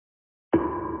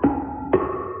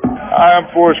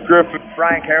I'm Forrest Griffin.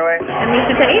 Brian Caraway.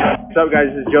 Anisha Tate. What's up, guys?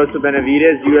 This is Joseph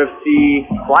Benavidez, UFC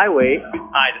flyweight.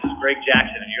 Hi, this is Greg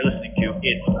Jackson, and you're listening to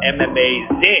It's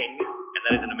MMA Zing, and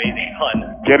that is an amazing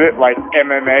pun. Get it? Like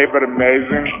MMA, but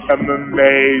amazing?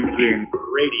 Amazing.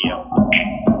 Radio.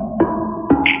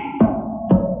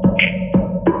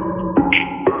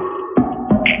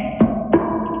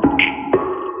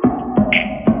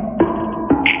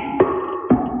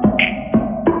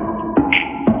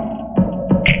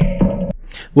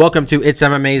 Welcome to It's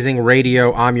Amazing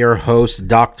Radio. I'm your host,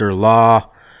 Dr.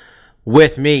 Law.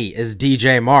 With me is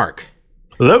DJ Mark.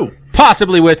 Hello.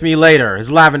 Possibly with me later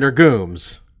is Lavender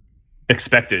Gooms.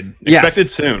 Expected. Yes.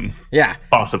 Expected soon. Yeah.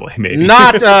 Possibly, maybe.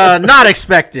 Not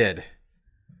expected.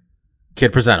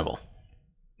 Kid Presentable.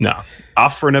 No.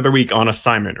 Off for another week on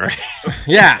assignment, right?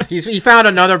 Yeah. He found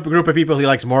another group of people he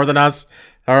likes more than us.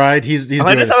 All right. He's they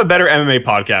doing just have a better MMA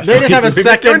podcast. They just have a We've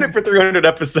second. been doing it for 300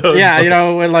 episodes. Yeah, you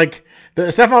know, when like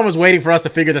Stefan was waiting for us to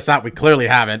figure this out. We clearly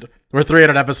haven't. We're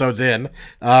 300 episodes in.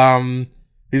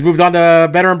 He's moved on to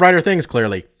better and brighter things,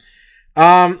 clearly.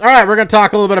 All right, we're going to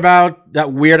talk a little bit about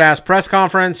that weird-ass press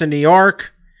conference in New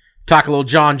York. Talk a little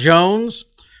Jon Jones,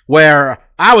 where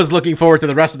I was looking forward to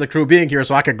the rest of the crew being here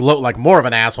so I could gloat like more of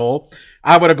an asshole.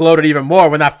 I would have gloated even more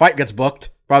when that fight gets booked,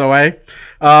 by the way.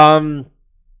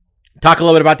 Talk a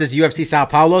little bit about this UFC Sao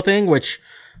Paulo thing, which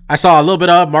I saw a little bit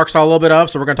of, Mark saw a little bit of,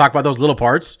 so we're going to talk about those little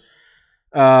parts.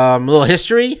 A little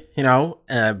history, you know,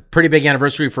 pretty big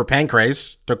anniversary for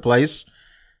Pancrase took place.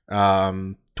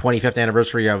 25th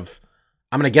anniversary of,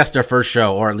 I'm going to guess their first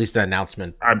show, or at least the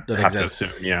announcement. I have to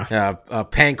assume, yeah.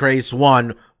 Pancrase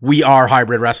won We Are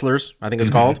Hybrid Wrestlers, I think it's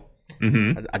called.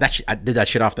 Mm-hmm. I did that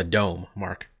shit off the dome,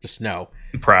 Mark. Just know.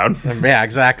 I'm proud. Yeah,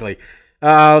 exactly.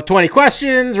 20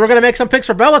 questions. We're going to make some picks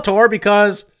for Bellator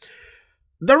because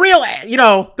the real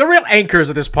anchors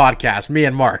of this podcast, me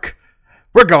and Mark,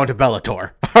 we're going to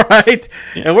Bellator, all right?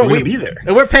 Yeah, and we'll be there.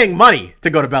 And we're paying money to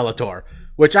go to Bellator,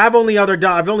 which I've only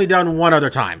done one other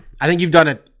time. I think you've done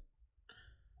it.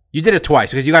 You did it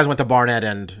twice because you guys went to Barnett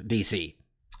and DC.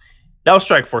 That was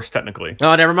Strikeforce, technically.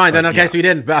 Oh, never mind. Then okay, yeah. So you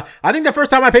didn't. I think the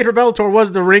first time I paid for Bellator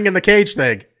was the ring and the cage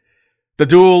thing. The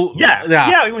duel.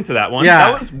 Yeah, we went to that one.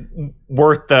 Yeah. That was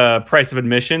worth the price of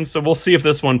admission, so we'll see if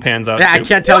this one pans out. Yeah, too. I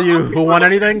can't tell you who won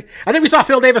anything. I think we saw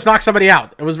Phil Davis knock somebody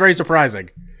out. It was very surprising.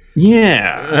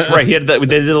 Yeah, that's right. They did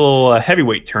a little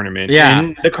heavyweight tournament. Yeah,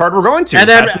 in the card we're going to. And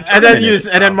then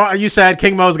you said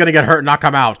King Mo's going to get hurt and not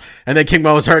come out, and then King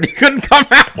Mo was hurt and he couldn't come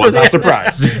out. Was not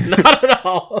surprised. Not at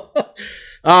all.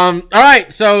 All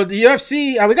right, so the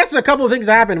UFC. We got a couple of things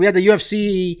that happened. We had the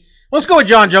UFC. Let's go with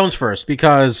Jon Jones first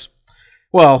because,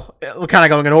 well, we're kind of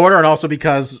going in order, and also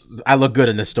because I look good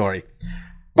in this story.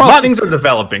 Well, things are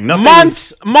developing.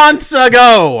 Months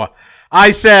ago,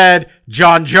 I said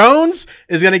Jon Jones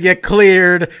is going to get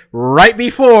cleared right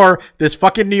before this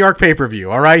fucking New York pay-per-view,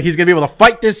 all right? He's going to be able to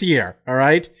fight this year, all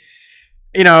right?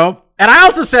 You know, and I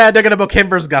also said they're going to book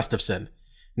Himbers Gustafsson.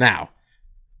 Now,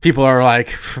 people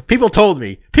told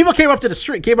me, people came up to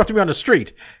me on the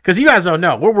street, because you guys don't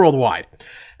know, we're worldwide.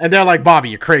 And they're like, Bobby,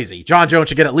 you're crazy. Jon Jones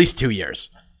should get at least 2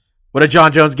 years. What did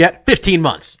Jon Jones get? 15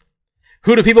 months.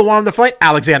 Who do people want him to fight?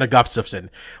 Alexander Gustafsson.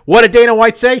 What did Dana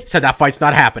White say? Said that fight's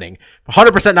not happening.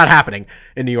 100% not happening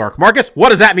in New York. Marcus, what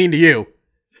does that mean to you?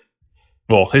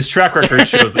 Well, his track record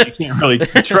shows that you can't really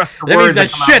trust the that words. That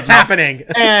means that shit's happening.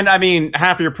 And, I mean,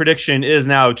 half your prediction is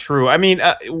now true. I mean,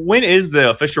 when is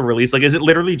the official release? Like, is it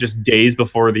literally just days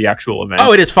before the actual event?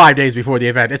 Oh, it is 5 days before the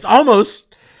event. It's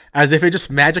almost as if it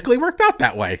just magically worked out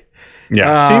that way.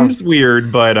 Yeah, seems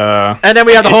weird, but and then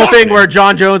we have the whole thing where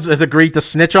Jon Jones has agreed to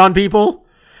snitch on people,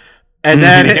 and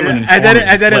then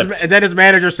his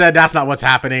manager said that's not what's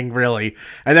happening, really.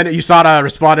 And then USADA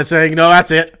responded saying, "No, that's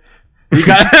it. You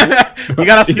got you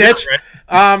got to snitch."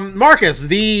 Marcus,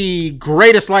 the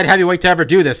greatest light heavyweight to ever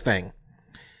do this thing,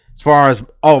 as far as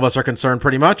all of us are concerned,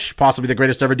 pretty much, possibly the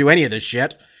greatest to ever do any of this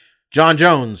shit. Jon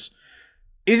Jones,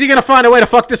 is he gonna find a way to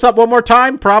fuck this up one more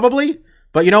time? Probably.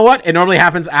 But you know what? It normally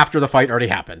happens after the fight already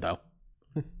happened, though.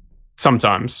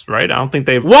 Sometimes, right? I don't think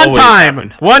they've one time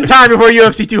before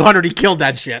UFC 200, he killed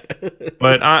that shit.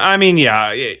 But I mean,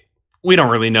 yeah, we don't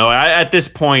really know at this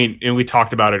point, and we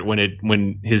talked about it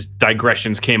when his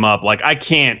digressions came up. Like, I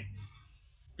can't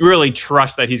really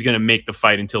trust that he's going to make the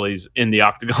fight until he's in the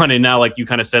octagon. And now, like you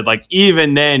kind of said, like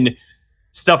even then,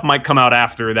 stuff might come out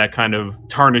after that kind of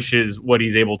tarnishes what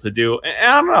he's able to do. And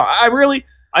I don't know.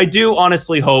 I do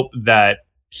honestly hope that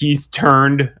he's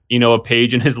turned, a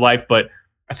page in his life, but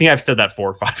I think I've said that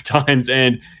 4 or 5 times.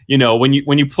 And, when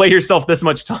you play yourself this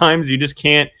much times, you just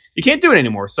can't do it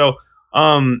anymore. So,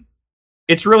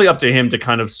 it's really up to him to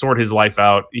kind of sort his life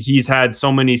out. He's had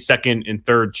so many second and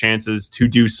third chances to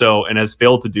do so and has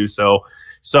failed to do so.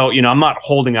 So, I'm not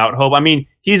holding out hope. I mean,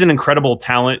 he's an incredible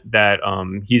talent that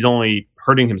he's only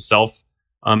hurting himself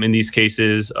in these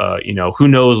cases. Who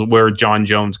knows where Jon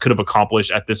Jones could have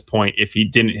accomplished at this point if he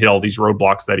didn't hit all these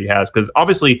roadblocks that he has. Because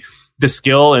obviously the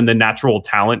skill and the natural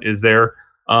talent is there.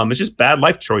 It's just bad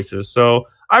life choices. So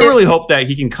I really hope that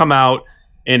he can come out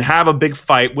and have a big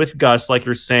fight with Gus, like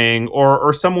you're saying,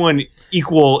 or someone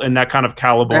equal in that kind of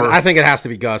caliber. And I think it has to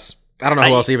be Gus. I don't know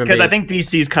who else even. Because I think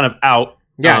DC's kind of out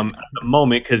at the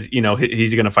moment because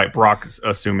he's going to fight Brock,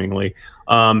 assumingly.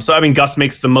 So I mean, Gus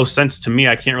makes the most sense to me.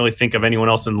 I can't really think of anyone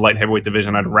else in the light heavyweight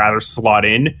division I'd rather slot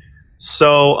in.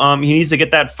 So he needs to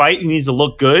get that fight. He needs to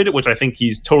look good, which I think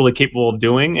he's totally capable of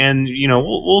doing. And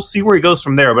we'll see where he goes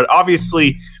from there. But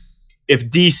obviously, if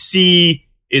DC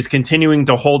is continuing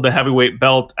to hold the heavyweight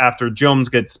belt after Jones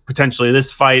gets potentially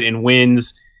this fight and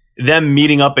wins, them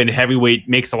meeting up in heavyweight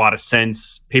makes a lot of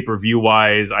sense pay-per-view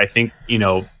wise. I think,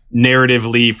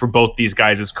 narratively for both these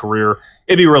guys' career,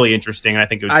 it'd be really interesting. And I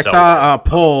think it would I sell saw a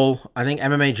poll. I think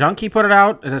MMA Junkie put it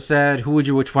out. As I said,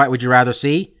 which fight would you rather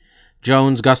see?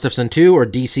 Jones Gustafson 2 or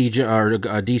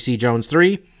DC Jones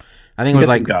 3? I think it was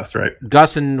like Gus, right?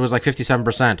 Gus and was like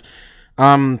 57%.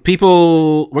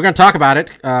 People, we're going to talk about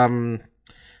it.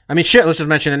 Let's just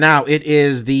mention it now. It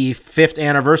is the 5th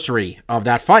anniversary of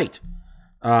that fight.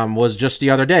 Was just the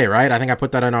other day, right? I think I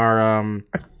put that in our. I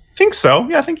think so.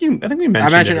 Yeah, I think we mentioned. I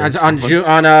mentioned it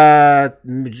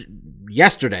on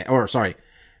yesterday, or sorry,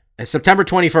 September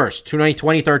 21st,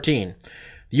 2013.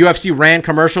 The UFC ran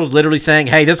commercials literally saying,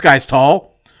 "Hey, this guy's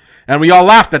tall," and we all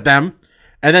laughed at them.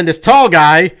 And then this tall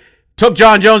guy took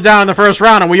Jon Jones down in the first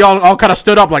round, and we all kind of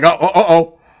stood up like,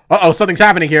 "Oh, something's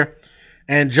happening here."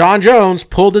 And Jon Jones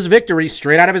pulled his victory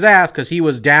straight out of his ass because he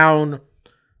was down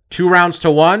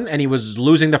 2-1, and he was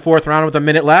losing the 4th round with a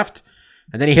minute left.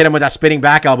 And then he hit him with that spinning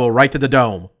back elbow right to the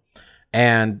dome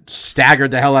and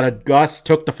staggered the hell out of Gus,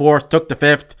 took the 4th, took the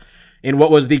 5th in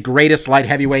what was the greatest light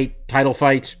heavyweight title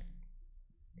fight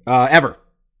ever.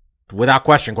 Without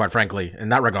question, quite frankly, in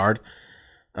that regard.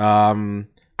 I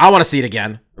want to see it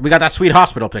again. We got that sweet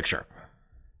hospital picture.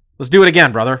 Let's do it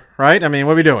again, brother. Right? I mean,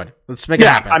 what are we doing? Let's make it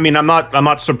happen. I mean, I'm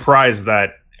not surprised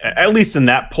that at least in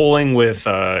that polling with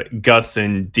Gus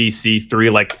and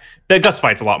DC3, like the Gus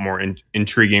fight's a lot more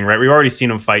intriguing, right? We've already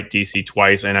seen him fight DC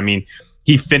twice, and I mean,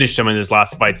 he finished him in his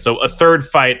last fight. So a third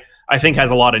fight, I think, has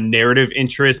a lot of narrative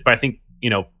interest, but I think,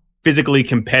 physically,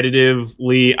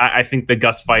 competitively, I think the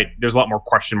Gus fight, there's a lot more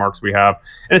question marks we have.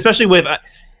 And especially with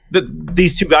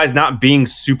these two guys not being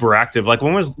super active. Like,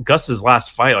 when was Gus's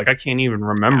last fight? Like, I can't even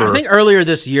remember. I think earlier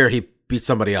this year he beat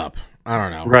somebody up. I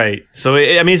don't know. Right. So,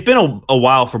 it's been a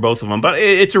while for both of them, but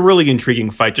it's a really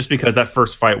intriguing fight just because that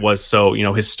first fight was so,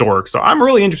 historic. So I'm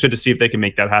really interested to see if they can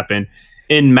make that happen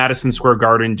in Madison Square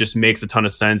Garden. Just makes a ton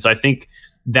of sense. I think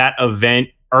that event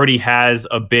already has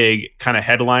a big kind of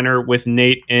headliner with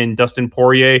Nate and Dustin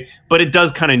Poirier, but it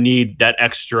does kind of need that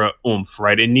extra oomph,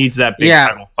 right? It needs that big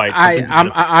title fight.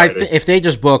 If they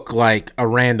just book like a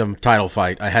random title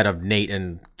fight ahead of Nate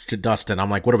and Dustin, I'm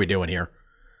like, what are we doing here?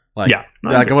 What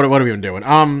are we even doing?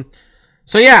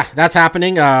 So yeah, that's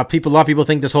happening. People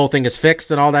think this whole thing is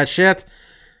fixed and all that shit.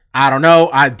 I don't know.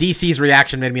 DC's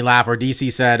reaction made me laugh, where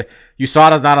DC said,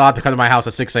 USADA's not allowed to come to my house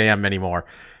at 6 a.m. anymore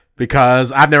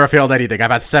because I've never failed anything.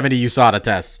 I've had 70 USADA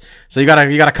tests. So you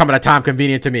gotta come at a time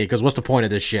convenient to me, because what's the point of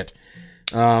this shit?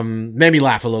 Made me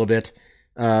laugh a little bit.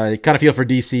 Kind of feel for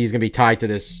DC. He's gonna be tied to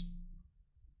this,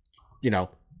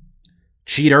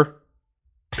 cheater,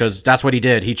 because that's what he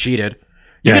did. He cheated.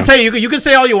 You can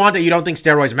say all you want that you don't think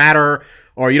steroids matter,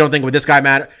 or you don't think with this guy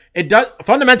matter. It does.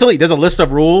 Fundamentally, there's a list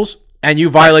of rules, and you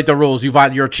violate the rules,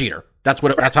 you're a cheater. That's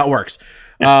how it works.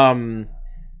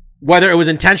 Whether it was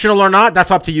intentional or not,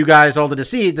 that's up to you guys all to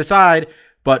decide.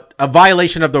 But a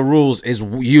violation of the rules is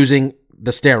using the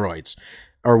steroids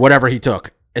or whatever he took.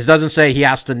 It doesn't say he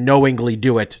has to knowingly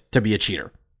do it to be a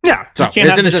cheater. Yeah, so you can't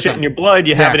have this shit in your blood.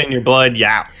 You have it in your blood.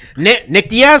 Yeah. Nick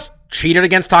Diaz cheated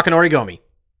against Takanori Gomi.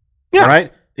 Yeah. All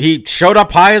right. He showed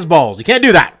up high as balls. You can't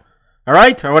do that. All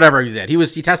right, or whatever he did.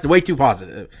 He tested way too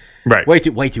positive. Right. Way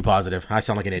too positive. I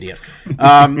sound like an idiot.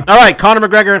 All right, Conor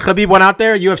McGregor and Khabib went out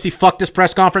there. UFC fucked this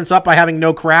press conference up by having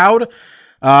no crowd.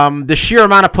 The sheer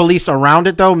amount of police around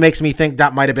it, though, makes me think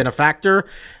that might have been a factor.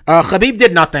 Khabib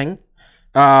did nothing,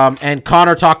 and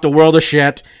Conor talked a world of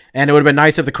shit. And it would have been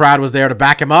nice if the crowd was there to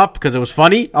back him up, because it was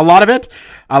funny, a lot of it.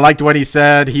 I liked when he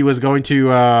said he was going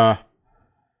to.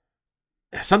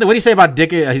 Something. What do you say about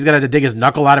Dick? He's gonna have to dig his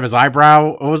knuckle out of his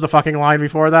eyebrow. What was the fucking line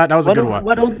before that? That was a good one.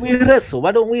 Why don't we wrestle?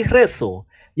 Why don't we wrestle?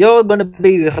 You're gonna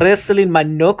be wrestling my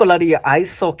knuckle out of your eye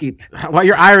socket. Well,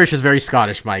 your Irish is very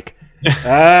Scottish, Mike.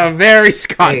 Very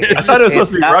Scottish. I thought it was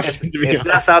supposed to be not- Russian. To be It's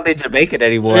honest. not South Jamaican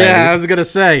anymore. Yeah, I was gonna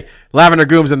say Lavender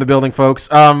Goom's in the building, folks.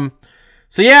 Connor.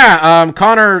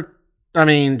 I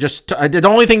mean, just the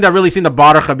only thing that really seemed to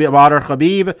bother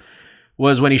Khabib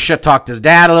was when he shit talked his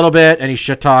dad a little bit, and he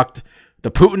shit talked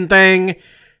the Putin thing,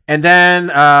 and then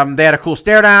they had a cool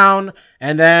stare down,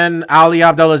 and then Ali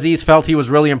Abdelaziz felt he was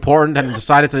really important and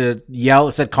decided to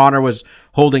yell. Said Connor was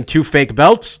holding 2 fake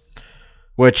belts,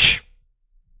 which.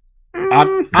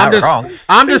 I'm Not just wrong.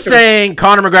 saying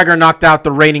Conor McGregor knocked out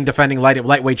the reigning defending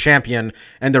lightweight champion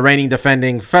and the reigning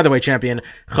defending featherweight champion.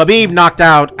 Khabib knocked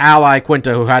out Ali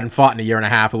Quinta, who hadn't fought in a year and a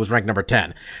half, who was ranked number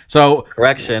 10. So,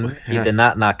 Correction, he did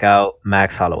not knock out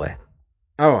Max Holloway.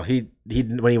 he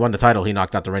when he won the title, he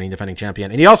knocked out the reigning defending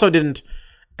champion. And he also didn't,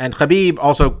 and Khabib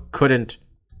also didn't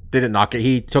knock it.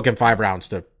 He took him 5 rounds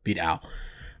to beat Al.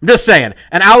 I'm just saying.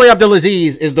 And Ali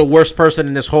Abdelaziz is the worst person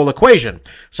in this whole equation.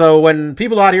 So when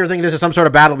people out here think this is some sort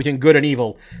of battle between good and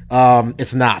evil,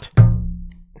 it's not.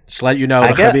 Just let you know.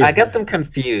 I Khabib- get them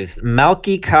confused.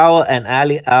 Malky Kawa and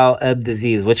Ali Al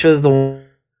Abdelaziz, which was the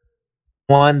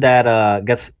one that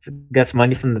gets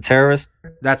money from the terrorist.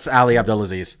 That's Ali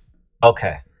Abdelaziz.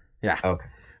 Okay. Yeah. Okay.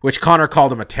 Which Connor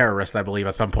called him a terrorist, I believe,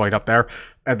 at some point up there.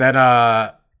 And then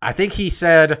I think he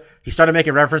said he started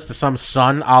making reference to some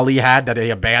son Ali had that he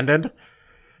abandoned.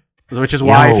 Which is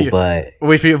why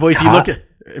if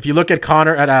you look at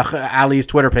Connor at Ali's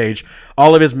Twitter page,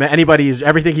 all of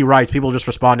everything he writes, people just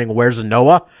responding, "Where's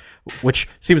Noah?" Which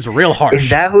seems real harsh. Is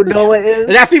that who Noah is?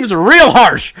 That seems real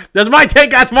harsh. That's my take.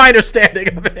 That's my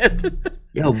understanding of it.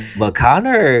 Yo, but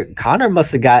Connor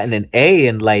must have gotten an A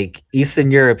in like Eastern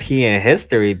European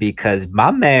history because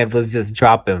my man was just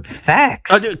dropping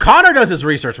facts. Dude, Connor does his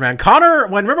research, man. Connor,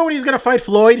 remember when he was going to fight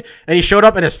Floyd and he showed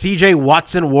up in a CJ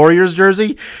Watson Warriors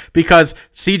jersey because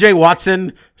CJ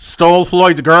Watson stole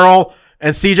Floyd's girl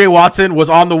and CJ Watson was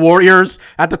on the Warriors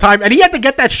at the time and he had to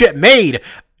get that shit made.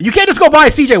 You can't just go buy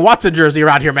a CJ Watson jersey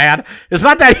around here, man. It's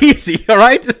not that easy, all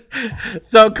right?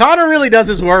 So Connor really does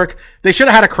his work. They should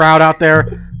have had a crowd out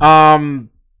there.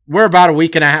 We're about a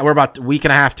week and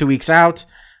a half, 2 weeks out.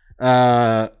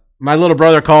 My little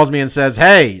brother calls me and says,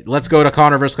 "Hey, let's go to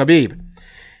Conor versus Khabib."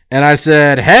 And I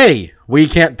said, "Hey, we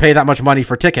can't pay that much money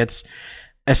for tickets,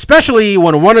 especially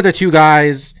when one of the two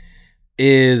guys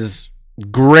is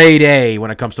grade A when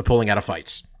it comes to pulling out of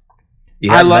fights." You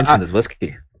haven't mentioned this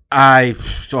whiskey.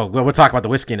 We'll talk about the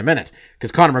whiskey in a minute because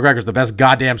Conor McGregor's the best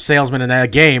goddamn salesman in that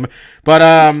game. But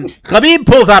Khabib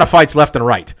pulls out of fights left and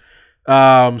right.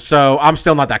 So I'm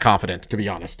still not that confident, to be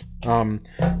honest. Conor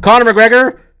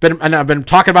McGregor, I've been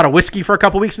talking about a whiskey for a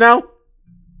couple weeks now.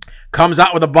 Comes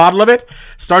out with a bottle of it,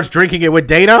 starts drinking it with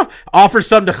Dana, offers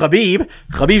some to Khabib.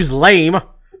 Khabib's lame.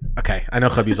 Okay, I know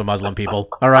Khabib's a Muslim, people.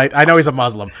 All right, I know he's a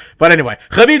Muslim. But anyway,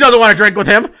 Khabib doesn't want to drink with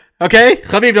him. Okay?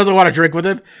 Khabib doesn't want to drink with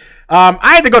him.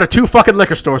 I had to go to 2 fucking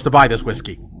liquor stores to buy this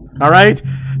whiskey. All right?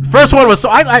 First one was...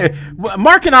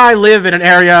 Mark and I live in an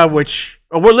area which...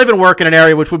 we live and work in an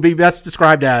area which would be best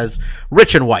described as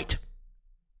rich and white.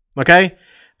 Okay?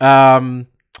 And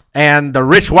the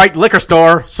rich white liquor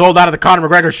store sold out of the Conor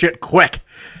McGregor shit quick.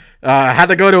 Had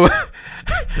to go to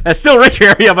a still rich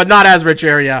area, but not as rich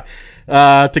area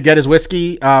to get his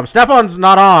whiskey. Stefan's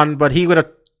not on, but he would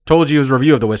have told you his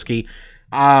review of the whiskey.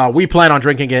 We plan on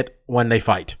drinking it when they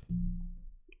fight.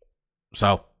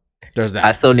 So there's that.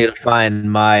 I still need to find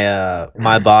my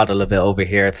my bottle of it over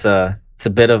here. It's a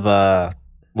bit of a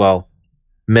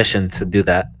mission to do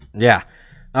that. Yeah.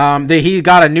 He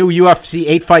got a new UFC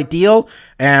 8-fight deal,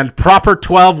 and proper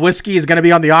 12 whiskey is going to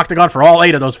be on the octagon for all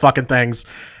 8 of those fucking things.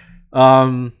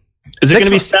 Is it going to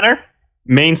be center?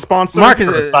 Main sponsor? Mark is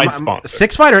or side sponsor?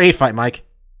 6-fight or 8-fight, Mike?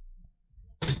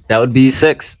 That would be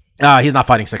 6. He's not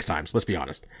fighting 6 times. Let's be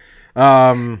honest.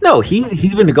 No,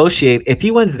 he's gonna negotiate. If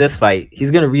he wins this fight, he's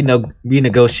gonna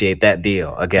renegotiate that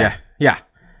deal again. Yeah.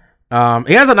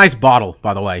 He has a nice bottle,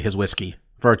 by the way, his whiskey.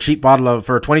 For a cheap bottle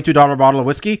for a $22 bottle of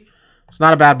whiskey, it's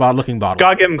not a bad looking bottle.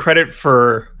 Gotta give him credit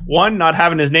for 1, not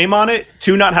having his name on it,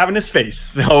 2, not having his face.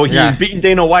 So he's beaten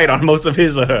Dana White on most of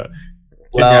his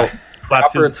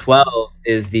Proper 12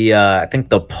 is the I think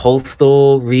the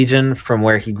postal region from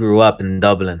where he grew up in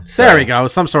Dublin. So there we go.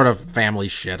 Some sort of family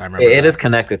shit. I remember. It is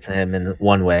connected to him in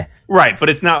one way. Right, but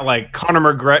it's not like Conor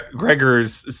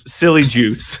McGregor's silly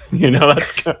juice. You know,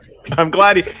 I'm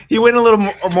glad he went a little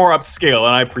more upscale,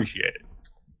 and I appreciate it.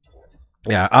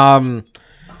 Yeah.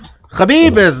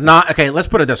 Khabib is not okay. Let's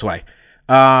put it this way.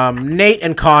 Nate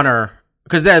and Conor,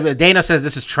 because Dana says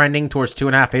this is trending towards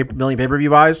 2.5 million pay-per-view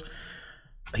buys.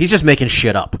 He's just making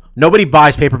shit up. Nobody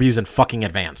buys pay-per-views in fucking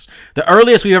advance. The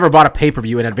earliest we've ever bought a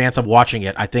pay-per-view in advance of watching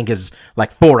it, I think, is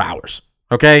like 4 hours.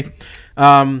 Okay? It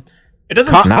doesn't.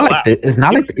 It's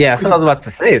not like yeah. That's what I was about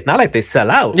to say. It's not like they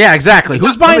sell out. Yeah, exactly.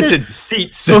 Who's buying this?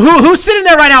 Seats. So who's sitting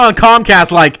there right now on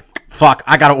Comcast like, fuck,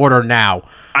 I gotta order now.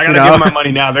 I gotta give my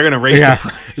money now. They're gonna raise the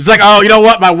price. It's like, oh, you know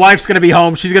what? My wife's gonna be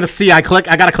home. She's gonna see. I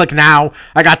gotta click now.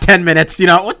 I got 10 minutes. You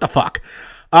know what the fuck?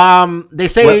 They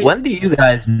say. When do you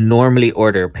guys normally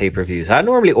order pay-per-views? I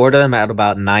normally order them at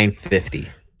about 9:50.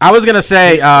 I was gonna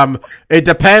say, it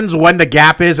depends when the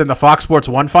gap is in the Fox Sports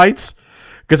 1 fights.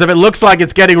 Because if it looks like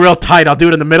it's getting real tight, I'll do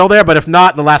it in the middle there. But if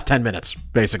not, the last 10 minutes,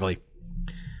 basically.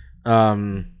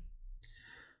 Yeah.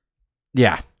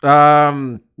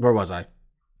 Where was I?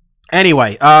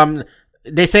 Anyway,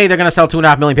 they say they're gonna sell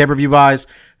 2.5 million pay-per-view buys.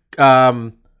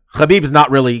 Khabib's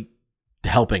not really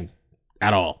helping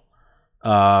at all.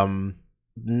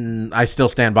 I still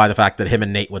stand by the fact that him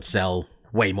and Nate would sell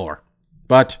way more.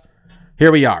 But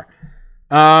here we are.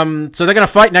 So they're going to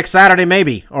fight next Saturday,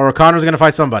 maybe. Or Connor's going to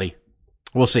fight somebody.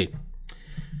 We'll see.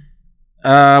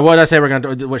 What did I say we're going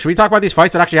to do? Should we talk about these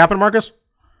fights that actually happened, Marcus?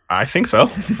 I think so. All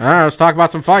right, let's talk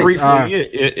about some fights. Briefly,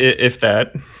 if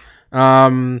that.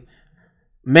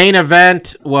 Main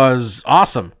event was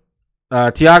awesome.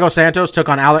 Thiago Santos took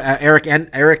on Eric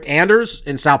Anders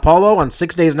in Sao Paulo on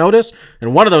 6 days' notice,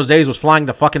 and one of those days was flying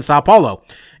to fucking Sao Paulo.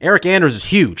 Eric Anders is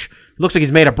huge. Looks like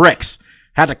he's made of bricks.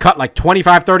 Had to cut like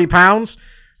 25, 30 pounds.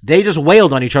 They just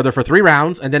wailed on each other for 3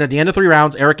 rounds, and then at the end of 3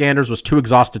 rounds, Eric Anders was too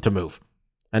exhausted to move.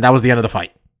 And that was the end of the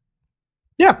fight.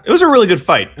 Yeah, it was a really good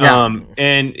fight. Yeah.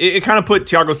 And it kind of put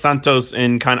Thiago Santos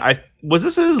in was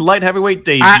this his light heavyweight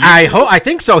debut? I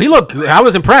think so. I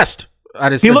was impressed.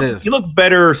 He looked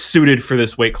better suited for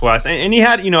this weight class, and he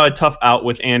had a tough out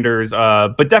with Anders,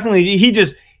 but definitely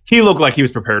he looked like he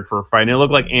was prepared for a fight, and it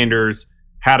looked like Anders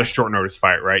had a short notice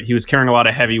fight. Right, he was carrying a lot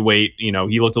of heavy weight. He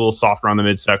looked a little softer on the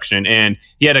midsection, and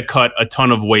he had to cut a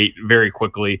ton of weight very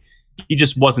quickly. He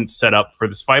just wasn't set up for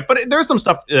this fight, but there's some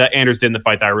stuff that Anders did in the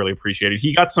fight that I really appreciated.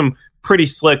 He got some pretty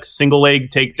slick single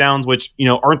leg takedowns, which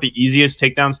aren't the easiest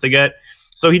takedowns to get.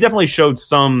 So he definitely showed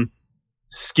some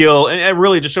skill, and it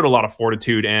really just showed a lot of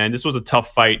fortitude. And this was a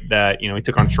tough fight that he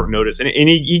took on short notice, and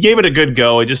he gave it a good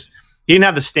go. He didn't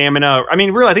have the stamina. I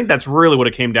mean, really, I think that's really what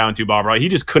it came down to, Bob. Right? He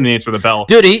just couldn't answer the bell.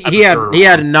 Dude, he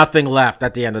had nothing left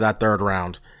at the end of that third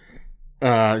round.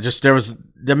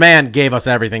 The man gave us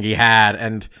everything he had,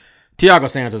 and Thiago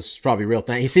Santos is probably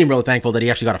he seemed really thankful that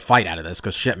he actually got a fight out of this,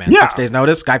 because shit, man, 6 days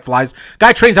notice, guy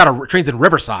trains in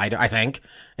Riverside, I think,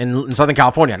 in Southern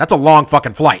California. That's a long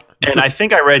fucking flight. And I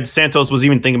think I read Santos was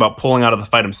even thinking about pulling out of the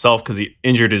fight himself because he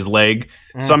injured his leg.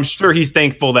 So I'm sure he's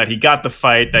thankful that he got the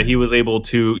fight, that he was able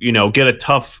to, get a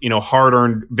tough,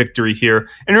 hard-earned victory here,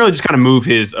 and really just kind of move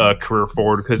his career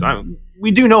forward, because we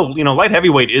do know, light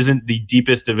heavyweight isn't the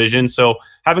deepest division. So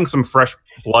having some fresh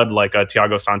blood like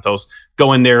Thiago Santos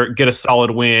go in there, get a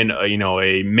solid win,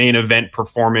 a main event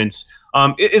performance,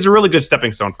 is a really good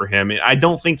stepping stone for him. I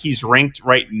don't think he's ranked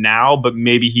right now, but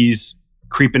maybe he's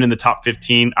creeping in the top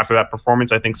 15 after that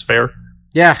performance. I think's fair.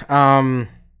 Yeah.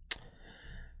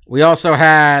 We also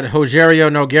had Rogerio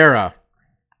Nogueira.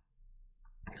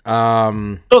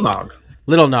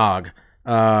 Little Nog.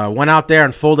 Went out there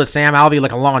and folded Sam Alvey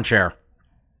like a lawn chair.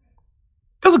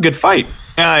 That was a good fight.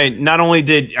 Not only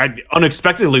did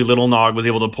unexpectedly Little Nog was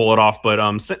able to pull it off, but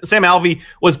Sam Alvey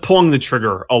was pulling the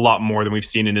trigger a lot more than we've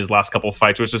seen in his last couple of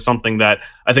fights, which is something that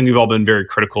I think we've all been very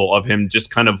critical of him,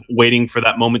 just kind of waiting for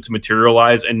that moment to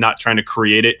materialize and not trying to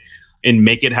create it and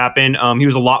make it happen. He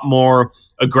was a lot more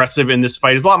aggressive in this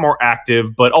fight. He's a lot more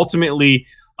active, but ultimately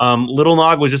Little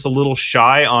Nog was just a little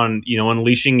shy on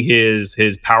unleashing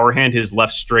his power hand, his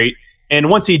left straight. And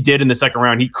once he did in the second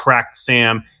round, he cracked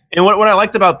Sam. And what I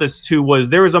liked about this, too, was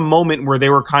there was a moment where they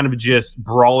were kind of just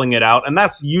brawling it out. And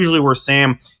that's usually where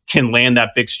Sam can land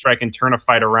that big strike and turn a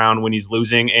fight around when he's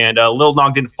losing. And Lil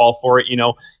Nog didn't fall for it.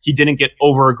 He didn't get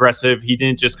over aggressive. He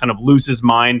didn't just kind of lose his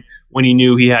mind when he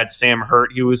knew he had Sam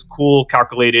hurt. He was cool,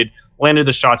 calculated, landed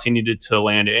the shots he needed to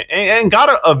land, and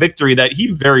got a victory that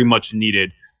he very much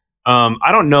needed.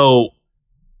 I don't know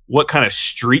what kind of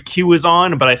streak he was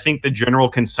on, but I think the general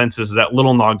consensus is that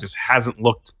Little Nog just hasn't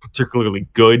looked particularly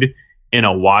good in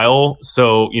a while.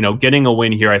 So, getting a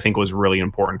win here, I think, was really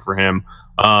important for him.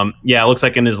 It looks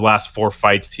like in his last 4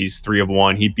 fights, he's 3 of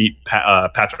 1. He beat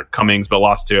Patrick Cummings, but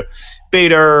lost to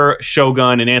Bader,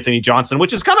 Shogun, and Anthony Johnson,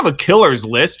 which is kind of a killer's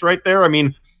list right there. I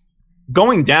mean,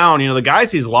 going down, the guys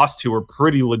he's lost to are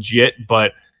pretty legit,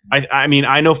 but I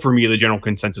know for me, the general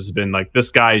consensus has been like,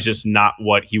 this guy is just not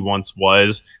what he once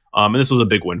was. And this was a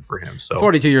big win for him. So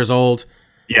 42 years old.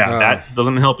 Yeah, that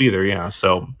doesn't help either. Yeah,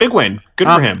 so big win. Good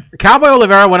for him. Cowboy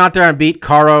Oliveira went out there and beat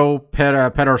Caro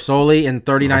Pedersoli in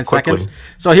 39 seconds.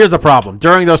 So here's the problem.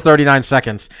 During those 39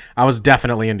 seconds, I was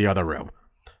definitely in the other room.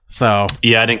 So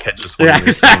yeah, I didn't catch this one. Yeah,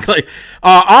 exactly.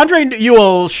 Andre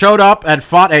Ewell showed up and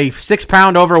fought a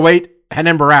 6-pound overweight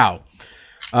Renan Barão.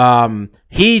 Renan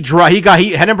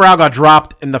Barão got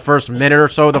dropped in the first minute or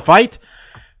so of the fight.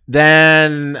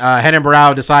 Then Renan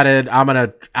Barão decided, I'm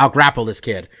gonna out grapple this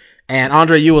kid. And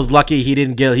Andre Ewell's lucky he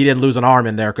didn't lose an arm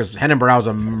in there because Renan Barão's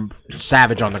a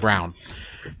savage on the ground.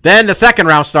 Then the second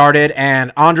round started,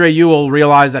 and Andre Ewell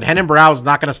realized that Renan Barão's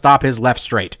not going to stop his left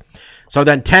straight. So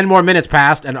then 10 more minutes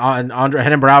passed, and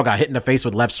Renan Barão got hit in the face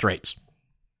with left straights.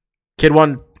 Kid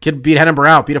beat Renan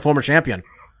Barão, beat a former champion.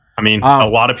 I mean, a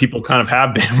lot of people kind of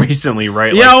have been recently,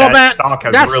 right? You know what, man? Stock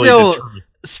has That's really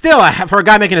still for a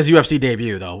guy making his UFC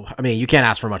debut, though. I mean, you can't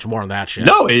ask for much more than that shit.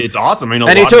 No, it's awesome. I mean, a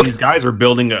lot of these guys are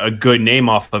building a good name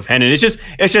off of Renan. It's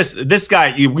just this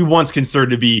guy we once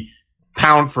considered to be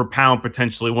pound for pound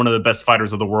potentially one of the best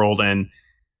fighters of the world, and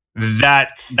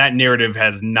that narrative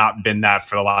has not been that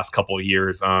for the last couple of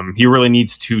years. He really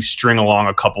needs to string along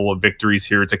a couple of victories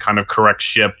here to kind of correct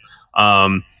ship.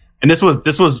 And this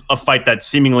was a fight that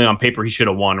seemingly on paper he should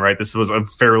have won, right? This was a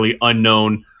fairly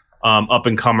unknown up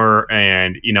and comer,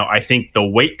 and I think the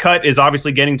weight cut is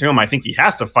obviously getting to him. I think he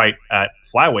has to fight at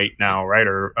flyweight now, right,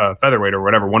 or featherweight or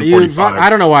whatever. 145. I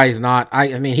don't know why he's not.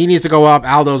 I mean, he needs to go up.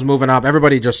 Aldo's moving up.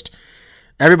 Everybody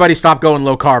stop going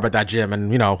low carb at that gym,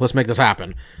 and let's make this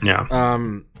happen. Yeah.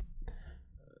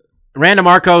 Randa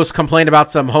Marcos complained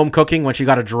about some home cooking when she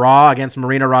got a draw against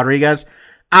Marina Rodriguez.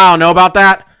 I don't know about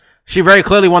that. She very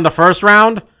clearly won the first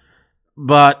round,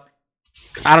 but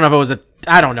I don't know if it was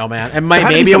I don't know, man.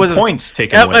 Maybe it was points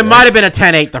taken. It might have been a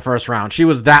 10-8 the first round. She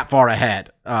was that far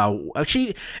ahead.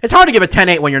 It's hard to give a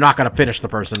 10-8 when you're not going to finish the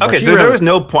person. Okay, so there was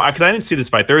no point because I didn't see this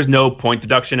fight. There was no point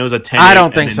deduction. It was a 10-8. I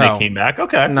don't think so. They came back.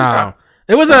 Okay, no,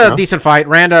 it was a decent fight.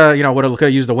 Randa, would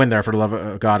have used the win there for the love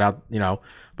of God,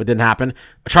 but didn't happen.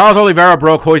 Charles Oliveira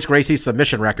broke Royce Gracie's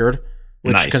submission record,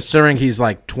 which considering he's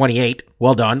like 28,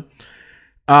 well done.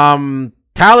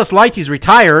 Talis Leites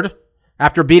retired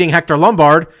after beating Hector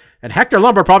Lombard. And Hector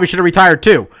Lombard probably should have retired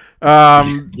too.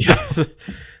 And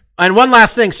one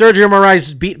last thing, Sergio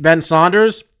Moraes beat Ben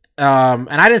Saunders. And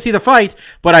I didn't see the fight,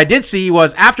 but I did see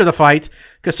was after the fight,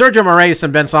 because Sergio Moraes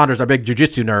and Ben Saunders are big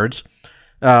jiu-jitsu nerds.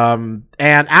 And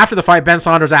after the fight, Ben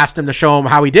Saunders asked him to show him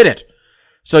how he did it.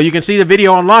 So you can see the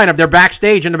video online of their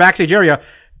backstage in the backstage area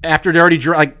after they already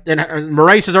and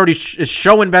Moraes is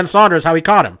showing Ben Saunders how he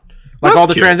caught him. Like all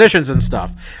the transitions and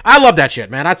stuff. I love that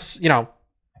shit, man. That's,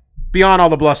 beyond all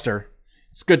the bluster.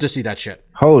 It's good to see that shit.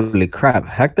 Holy crap.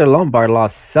 Hector Lombard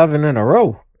lost 7 in a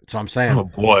row. That's what I'm saying. Oh,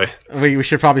 boy. We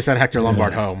should probably send Hector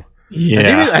Lombard home.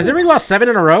 Yeah. Has he really lost 7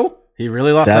 in a row? He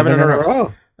really lost 7 in a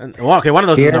row. Okay, one of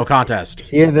those is no contest.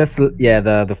 Here,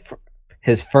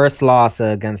 his first loss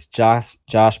against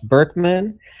Josh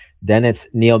Berkman. Then it's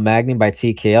Neil Magny by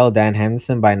TKO, Dan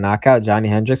Henderson by knockout, Johnny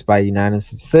Hendricks by unanimous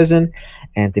decision,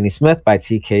 Anthony Smith by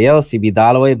TKO, CB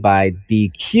Dalloway by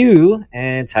DQ,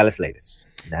 and Talis Leites.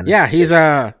 Yeah, he's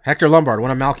Hector Lombard, one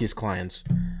of Malky's clients.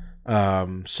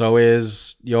 So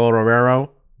is Yoel Romero,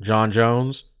 John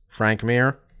Jones, Frank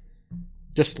Mir.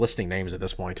 Just listing names at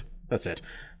this point. That's it.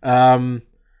 Let's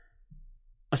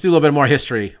do a little bit more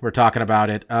history. We're talking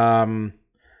about it. 22nd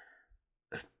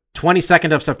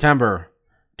of September,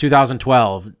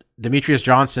 2012, Demetrius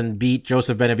Johnson beat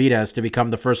Joseph Benavidez to become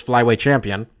the first flyweight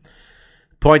champion.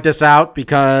 Point this out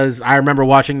because I remember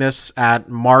watching this at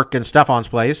Mark and Stefan's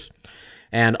place,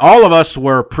 and all of us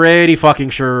were pretty fucking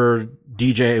sure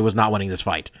DJ was not winning this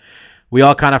fight. We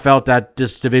all kind of felt that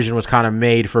this division was kind of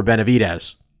made for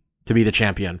Benavidez to be the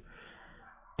champion.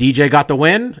 DJ got the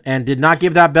win and did not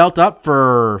give that belt up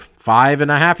for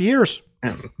 5.5 years.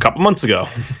 A couple months ago.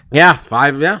 Yeah,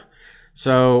 5, yeah.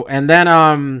 So, and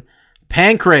then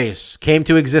Pancrase came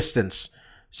to existence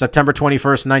September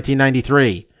 21st,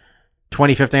 1993.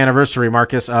 25th anniversary,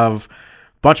 Marcus, of a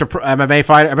bunch of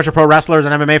pro wrestlers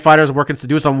and MMA fighters working to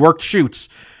do some work shoots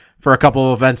for a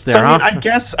couple of events there,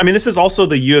 this is also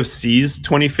the UFC's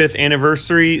 25th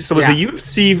anniversary. So was the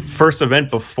UFC first event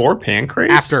before Pancrase?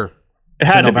 After. It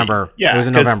had in November. Yeah, it was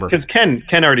in November. Because Ken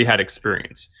already had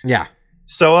experience. Yeah.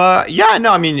 So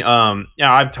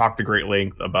I've talked to great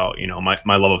length about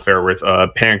my love affair with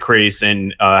Pancrase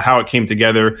and how it came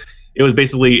together. It was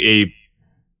basically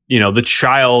the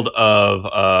child of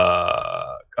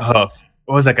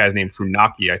what was that guy's name?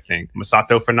 Funaki, I think.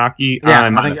 Masato Funaki. Yeah,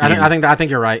 I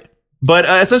think you're right. But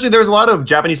essentially, there was a lot of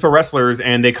Japanese pro wrestlers,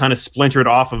 and they kind of splintered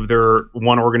off of their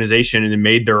one organization and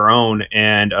made their own.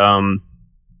 And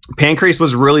Pancrase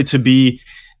was really to be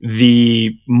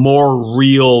the more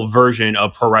real version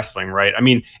of pro wrestling, right? I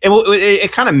mean,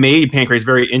 it kind of made Pancrase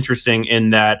very interesting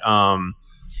in that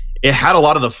it had a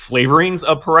lot of the flavorings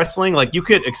of pro wrestling. Like, you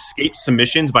could escape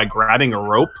submissions by grabbing a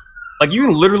rope. Like, you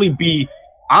can literally be,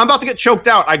 I'm about to get choked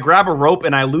out. I grab a rope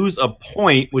and I lose a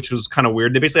point, which was kind of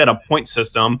weird. They basically had a point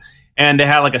system, and they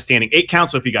had like a standing 8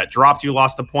 count. So if you got dropped, you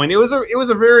lost a point. It was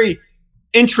a very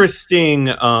interesting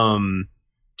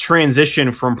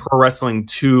transition from pro wrestling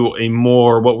to a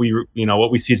more what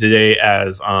we see today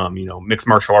as mixed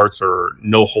martial arts or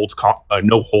no holds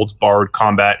barred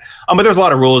combat. But there's a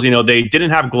lot of rules. They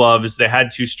didn't have gloves. They had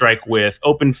to strike with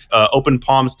open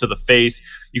palms to the face.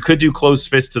 You could do closed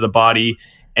fists to the body.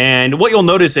 And what you'll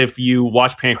notice if you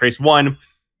watch Pancrase 1,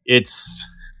 it's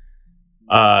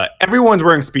everyone's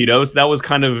wearing Speedos. That was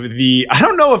kind of I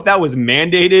don't know if that was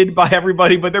mandated by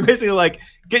everybody, but they're basically like,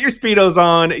 get your Speedos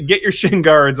on, get your shin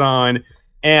guards on.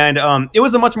 And it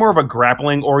was a much more of a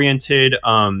grappling oriented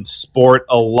sport.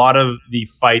 A lot of the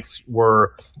fights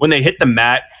were, when they hit the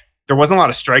mat, there wasn't a lot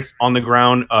of strikes on the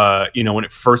ground, when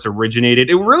it first originated.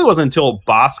 It really wasn't until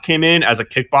Boss came in as a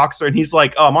kickboxer, and he's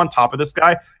like, oh, I'm on top of this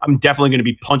guy. I'm definitely going to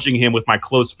be punching him with my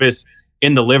closed fists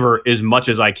in the liver as much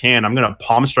as I can. I'm going to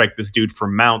palm strike this dude for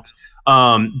mount.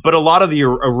 But a lot of the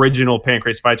original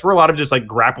Pancrase fights were a lot of just like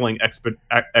grappling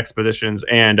expeditions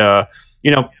and,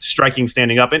 striking,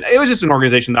 standing up. And it was just an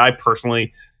organization that I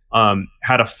personally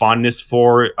had a fondness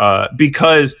for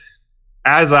because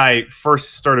as I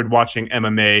first started watching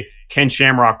MMA, Ken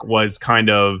Shamrock was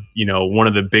kind of, one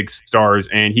of the big stars,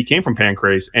 and he came from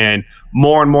Pancrase. And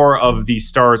more of the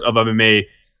stars of MMA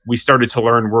we started to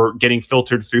learn were getting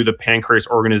filtered through the Pancrase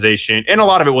organization. And a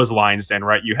lot of it was Lions Den,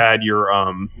 right? You had your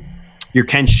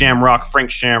Ken Shamrock, Frank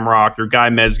Shamrock, your Guy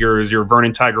Mesgers, your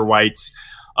Vernon Tiger Whites.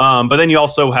 But then you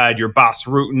also had your Bas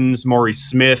Rutens, Maurice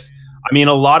Smith. I mean,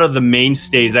 a lot of the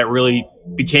mainstays that really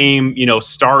became,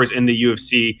 stars in the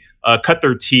UFC cut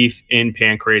their teeth in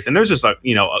Pancrase. And there's just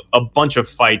a bunch of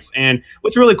fights. And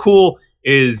what's really cool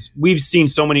is we've seen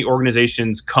so many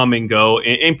organizations come and go,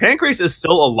 and Pancrase is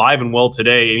still alive and well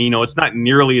today. It's not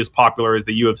nearly as popular as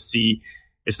the UFC.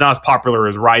 It's not as popular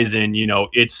as Ryzen.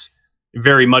 It's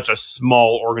very much a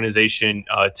small organization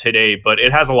today, but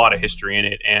it has a lot of history in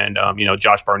it. And,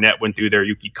 Josh Barnett went through there,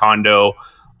 Yuki Kondo,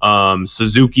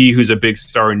 Suzuki, who's a big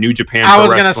star in New Japan. I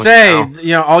was going to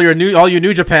say, all you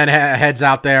New Japan heads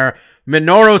out there,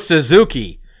 Minoru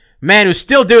Suzuki, man who's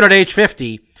still doing at age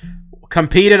 50,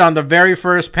 competed on the very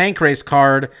first Pancrase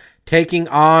card, taking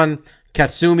on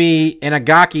Katsumi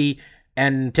Inagaki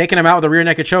and taking him out with a rear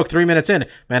naked choke 3 minutes in.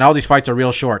 Man, all these fights are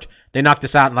real short. They knocked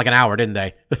this out in like an hour, didn't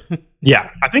they? Yeah,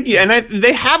 I think,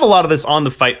 they have a lot of this on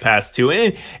the Fight Pass too.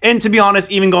 And to be honest,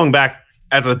 even going back,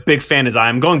 as a big fan as I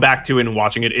am, going back to it and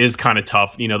watching it is kind of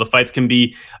tough. The fights they're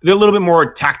a little bit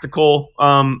more tactical,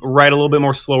 right? A little bit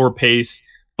more slower pace.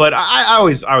 But I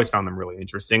always found them really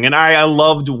interesting. And I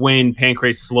loved when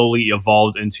Pancrase slowly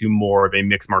evolved into more of a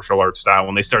mixed martial arts style,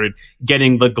 when they started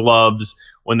getting the gloves,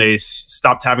 when they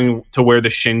stopped having to wear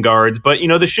the shin guards. But,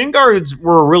 the shin guards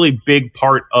were a really big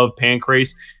part of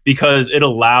Pancrase because it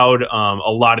allowed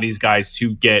a lot of these guys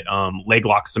to get leg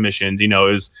lock submissions. It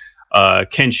was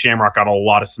Ken Shamrock got a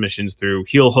lot of submissions through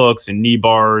heel hooks and knee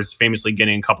bars, famously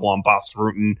getting a couple on Bas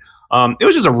Rutten. It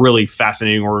was just a really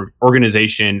fascinating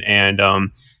organization, and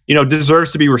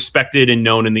deserves to be respected and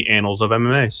known in the annals of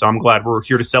MMA. So I'm glad we're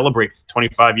here to celebrate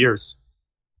 25 years.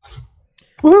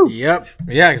 Woo. Yep.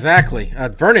 Yeah, exactly.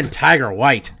 Vernon Tiger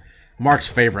White, Mark's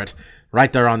favorite,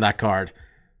 right there on that card.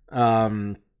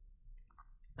 So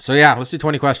yeah, let's do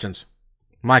 20 questions.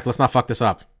 Mike, let's not fuck this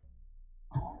up.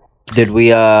 Did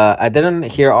we? I didn't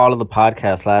hear all of the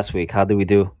podcast last week. How did we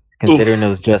do? Considering it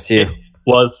was just you. It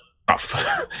was rough.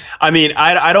 I mean,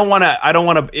 I don't want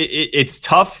to. It's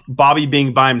tough, Bobby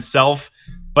being by himself.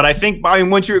 But I think,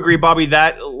 wouldn't you agree, Bobby,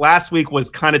 that last week was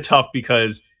kind of tough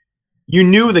because you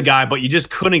knew the guy, but you just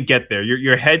couldn't get there.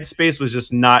 Your headspace was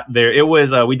just not there. It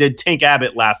was. We did Tank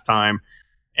Abbott last time,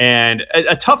 and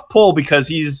a tough pull because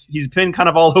he's been kind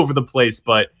of all over the place,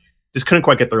 but just couldn't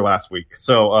quite get there last week.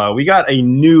 So we got a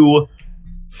new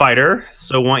fighter.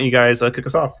 So why don't you guys kick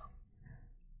us off?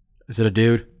 Is it a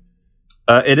dude?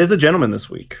 It is a gentleman this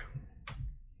week.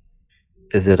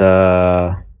 Is it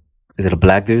a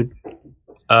black dude?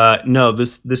 No,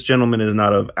 this gentleman is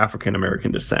not of African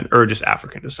American descent, or just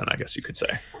African descent, I guess you could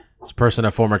say. This person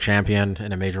a former champion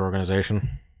in a major organization?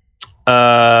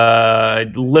 Are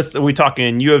we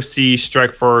talking UFC,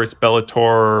 Strikeforce,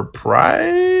 Bellator,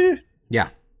 Pride? Yeah.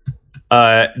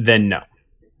 Then no.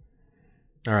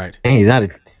 All right. He's not.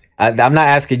 I'm not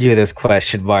asking you this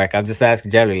question, Mark. I'm just asking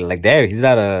generally. Like, damn, he's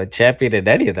not a champion in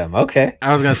any of them. Okay.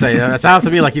 I was gonna say it sounds to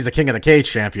me like he's a King of the Cage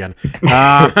champion.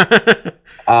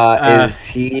 Is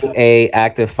he a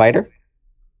active fighter?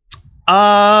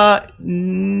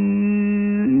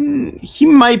 He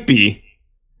might be.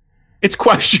 It's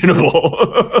questionable.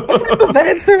 What type of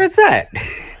answer is that?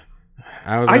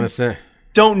 I was gonna say,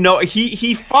 Don't know.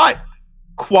 He fought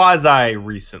quasi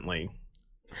recently.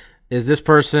 is this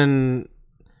person?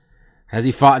 Has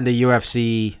he fought in the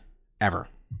UFC ever?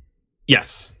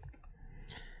 Yes.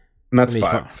 And that's Let me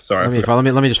five. Sorry.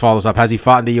 Let me just follow this up. Has he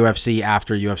fought in the UFC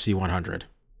after UFC 100?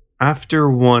 After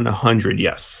 100,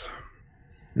 yes.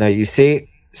 No, you see,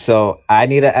 so I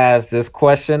need to ask this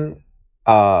question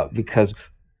because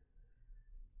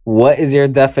what is your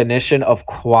definition of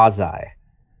quasi?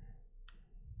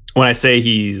 When I say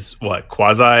he's what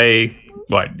quasi,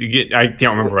 what you get? I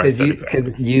can't remember what I said exactly.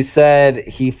 Because you said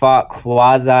he fought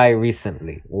quasi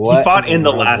recently. What He fought in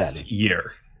the world is last that?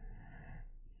 year.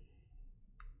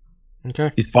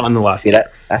 Okay. He's fought in the last See year.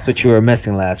 that's what you were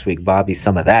missing last week, Bobby.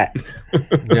 Some of that.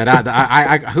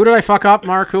 Yeah, who did I fuck up,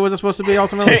 Mark? Who was it supposed to be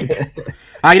ultimately?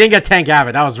 I didn't get Tank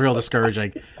Abbott. That was real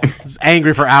discouraging. I was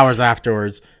angry for hours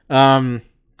afterwards.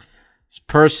 This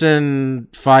person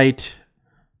fight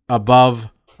above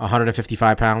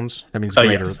 155 pounds. That means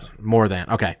greater, yes. more than.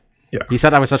 Okay. Yeah. He said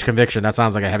that with such conviction. That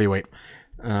sounds like a heavyweight.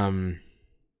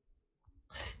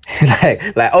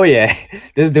 like, oh yeah,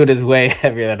 this dude is way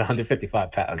heavier than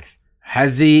 155 pounds.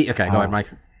 Has he? Okay, go ahead, Mike.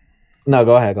 No,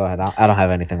 go ahead. I don't have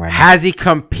anything right now. Has he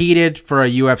competed for a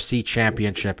UFC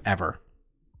championship ever?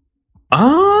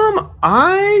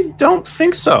 I don't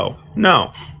think so.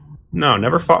 No,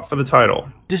 never fought for the title.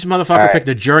 This motherfucker All right. picked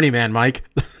a journeyman, Mike.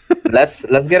 Let's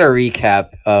get a recap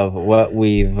of what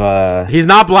we've. He's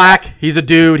not black. He's a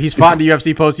dude. He's fought in the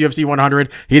UFC post UFC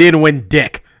 100. He didn't win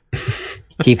dick.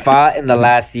 He fought in the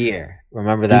last year.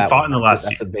 Remember that? fought in the last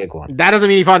That's a big one. That doesn't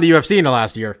mean he fought in the UFC in the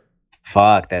last year.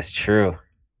 Fuck, that's true.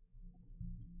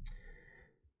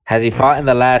 Has he fought in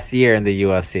the last year in the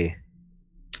UFC?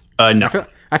 No.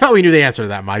 I thought we knew the answer to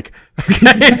that, Mike.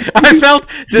 I felt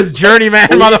this journeyman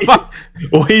motherfucker.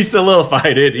 Well, he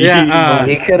solidified it. Yeah,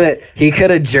 He could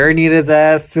have journeyed his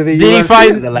ass to the Did UFC. he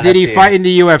fight? in the last Did he year. fight in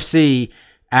the UFC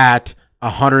at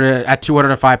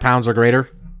 205 pounds or greater?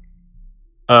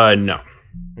 No.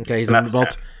 Okay, he's And a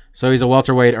that's 10. so he's a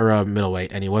welterweight or a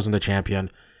middleweight, and he wasn't the champion.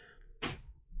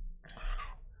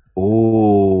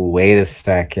 Ooh, wait a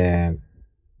second.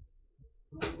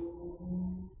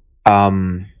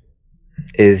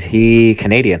 Is he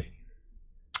Canadian?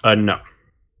 No.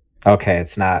 Okay,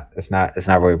 it's not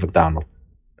Roy McDonald.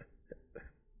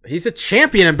 He's a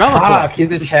champion in Bellator. Fuck, he's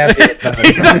the champion.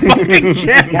 He's a fucking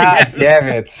champion. God damn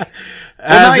it. Well,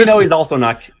 now you This- know he's also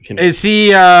not Canadian. is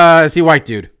he white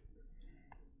dude?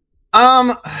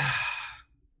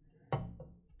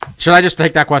 Should I just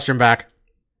take that question back?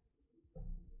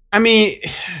 I mean,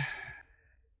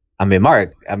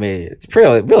 Mark, it's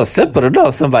real simple to know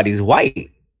if somebody's white.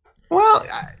 well,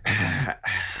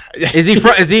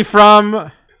 Is he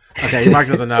from? Okay, Mark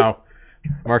doesn't know.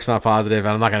 Mark's not positive,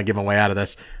 and I'm not going to give him way out of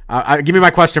this. Give me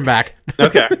my question back.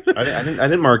 okay. I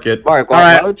didn't mark it. Mark, All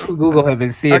why right. don't you Google him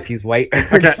and see if he's white?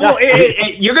 Okay. Well,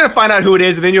 you're gonna find out who it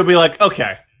is, and then you'll be like,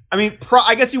 okay. I mean,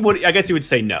 I guess you would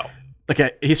say no.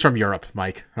 Okay, he's from Europe,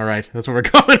 Mike. All right, that's what we're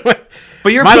going with.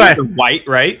 But you're By the way- white,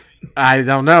 right? I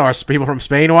don't know. Are people from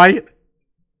Spain white?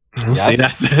 See,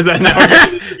 that's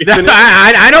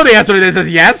that. I know the answer to this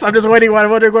is yes. I'm just waiting.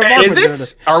 Wondering what Mark Is was gonna do.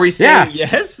 it? Are we saying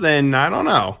yes? Then I don't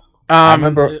know. I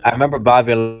remember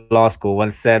Bobby in law school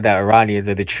once said that Iranians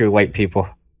are the true white people.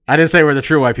 I didn't say we're the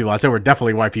true white people. I said we're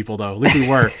definitely white people, though. At least we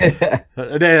were.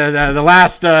 The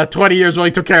last 20 years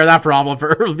really took care of that problem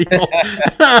for people.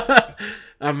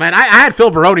 Man, I had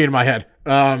Phil Baroni in my head.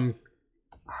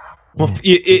 Well,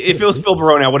 if it was Phil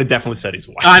Baroni, I would have definitely said he's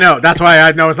white. I know. That's why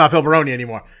I know it's not Phil Baroni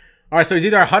anymore. All right, so he's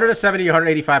either 170 or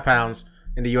 185 pounds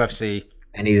in the UFC.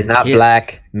 And he's not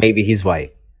black. Maybe he's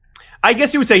white. I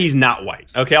guess you would say he's not white.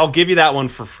 Okay, I'll give you that one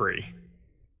for free.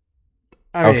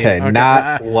 I mean,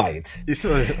 Not white.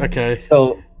 Okay.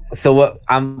 So what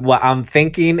I'm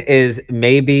thinking is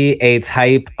maybe a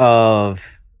type of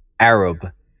Arab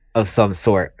of some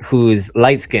sort who's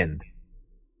light skinned.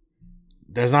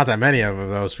 There's not that many of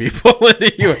those people in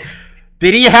the UFC.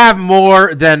 Did he have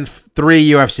more than 3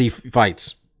 UFC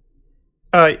fights?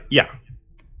 Yeah.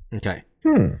 Okay.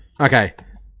 Hmm. Okay.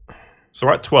 So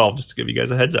we're at 12, just to give you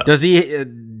guys a heads up. Did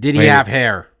he Wait. have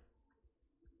hair?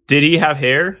 Did he have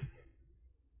hair?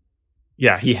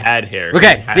 Yeah, he had hair.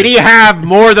 Okay. Did he have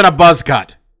more than a buzz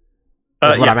cut?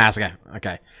 That's what yeah. I'm asking.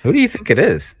 Okay. Who do you think it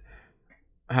is?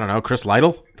 I don't know. Chris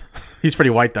Lytle? He's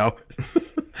pretty white though.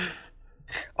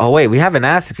 Oh wait, we haven't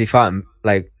asked if he fought.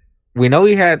 We know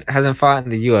he hasn't fought in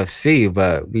the UFC,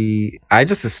 but I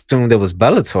just assumed it was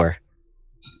Bellator.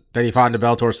 That he fought in the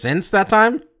Bellator since that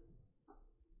time?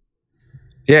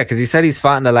 Yeah, because he said he's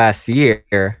fought in the last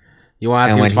year. You want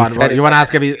to ask if he's fought? You want to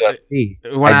ask if he?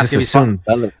 You want to ask if he's fought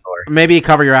Bellator? Maybe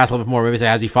cover your ass a little bit more. Maybe say,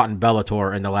 has he fought in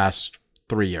Bellator in the last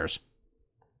 3 years?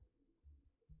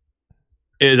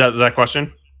 Is that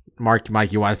question?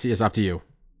 Mike, you want to see? It's up to you.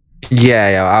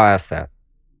 Yeah, I'll ask that.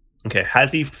 Okay,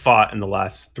 has he fought in the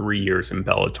last 3 years in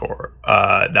Bellator?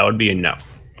 That would be a no.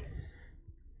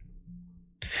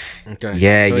 Okay.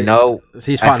 Yeah, so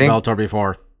he's fought in Bellator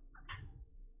before.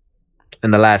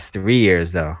 In the last 3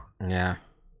 years, though. Yeah.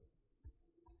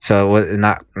 So it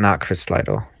was not Chris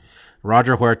Lytle.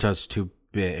 Roger Huerta's too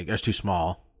big. That's too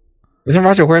small. Isn't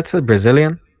Roger Huerta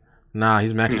Brazilian? Nah,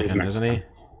 he's Mexican, isn't he?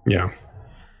 Yeah.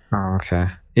 Oh, okay.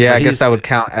 Yeah, I guess that would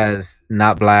count as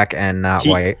not black and not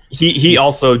white. He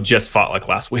also just fought like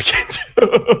last weekend.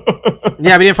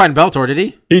 Yeah, but he didn't fight in Bellator, did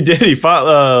he? He did. He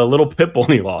fought Little Pitbull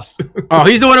and he lost. Oh,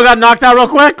 he's the one who got knocked out real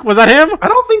quick? Was that him? I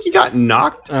don't think he got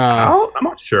knocked out. I'm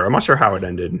not sure. I'm not sure how it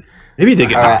ended. Maybe he did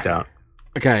get knocked out.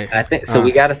 Okay. I think so.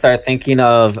 We got to start thinking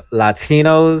of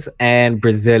Latinos and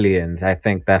Brazilians. I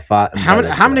think that fought.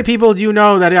 How many people do you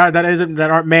know that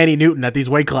aren't Manny Newton at these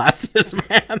weight classes,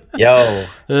 man? Yo,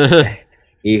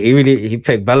 he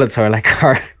picked Bellator like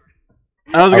our.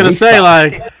 I was gonna say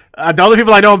the only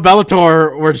people I know in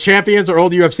Bellator were champions or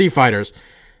old UFC fighters.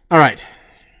 All right.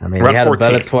 I mean, we had 14. A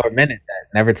Bellator minute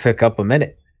that never took up a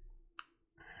minute.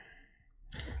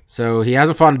 So he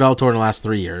hasn't fought in Bellator in the last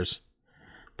 3 years.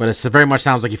 But it very much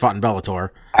sounds like he fought in Bellator. All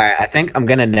right, I think I'm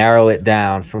going to narrow it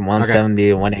down from 170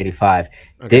 to 185.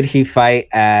 Okay. Did he fight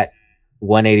at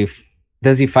 180?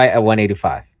 Does he fight at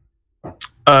 185?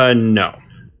 No.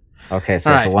 Okay,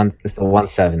 so it's the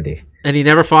 170. And he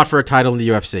never fought for a title in the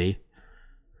UFC.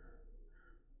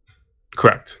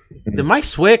 Correct. Did Mike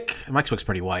Swick's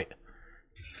pretty white.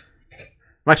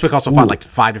 Mike Swick also fought like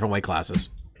 5 different weight classes.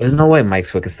 There's no way Mike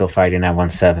Swick is still fighting at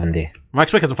 170. Mike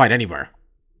Swick hasn't fought anywhere.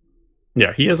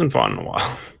 Yeah, he hasn't fought in a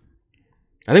while.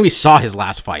 I think we saw his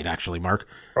last fight, actually, Mark.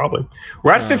 Probably.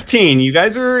 We're at 15. You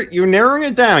guys you're narrowing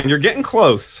it down. You're getting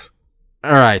close.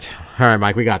 All right,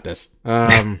 Mike, we got this.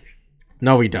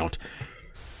 No, we don't.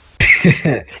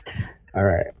 All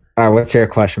right. What's your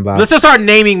question, Bob? Let's just start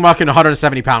naming mucking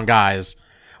 170-pound guys.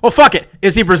 Well, fuck it.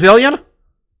 Is he Brazilian?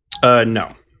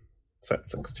 No. It's at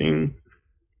 16.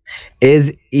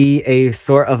 Is he a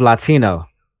sort of Latino?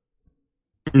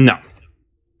 No.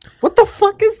 What the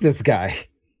fuck is this guy?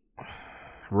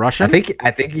 Russian? I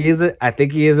think he is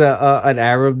an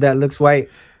Arab that looks white.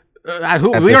 We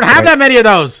don't have that many of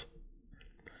those.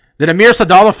 Did Amir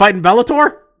Sadallah fight in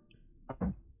Bellator?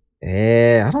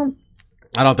 Yeah,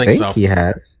 I don't think so. He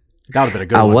has. That would have been a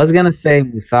good one. I was gonna say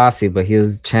Musasi, but he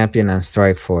was champion in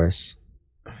Strike Force,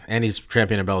 and he's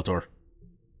champion in Bellator.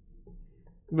 I'm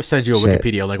gonna send you a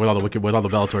Wikipedia link with all the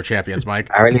Bellator champions, Mike.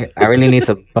 I really need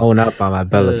to bone up on my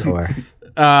Bellator.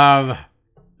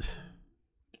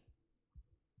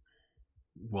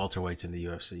 Welterweights in the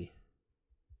UFC.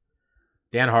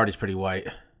 Dan Hardy's pretty white.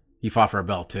 He fought for a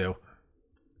belt too.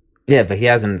 Yeah, but he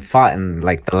hasn't fought in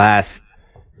like the last.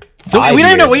 So we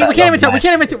don't even know. We can't even tell. We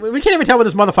can't even tell where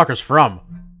this motherfucker's from.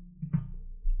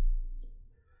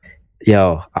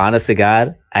 Yo, honest to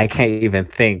God, I can't even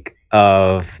think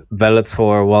of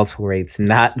Bellator welterweights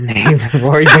not named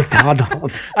Rory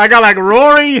McDonald. I got like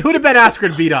Rory. Who did Ben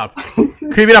Askren beat up?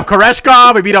 He beat up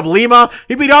Koreshkov. He beat up Lima.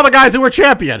 He beat all the guys who were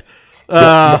champion.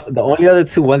 The only other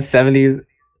two 170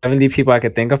 people I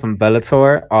could think of from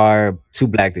Bellator are two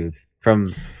black dudes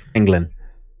from England.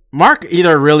 Mark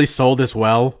either really sold this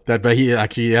well that he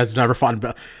actually has never fought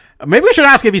in maybe we should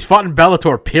ask if he's fought in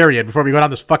Bellator, period, before we go down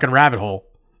this fucking rabbit hole.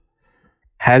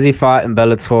 Has he fought in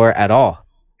Bellator at all?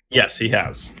 Yes, he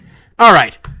has. All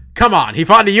right. Come on. He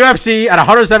fought in the UFC at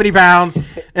 170 pounds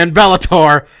in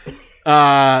Bellator.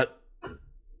 Not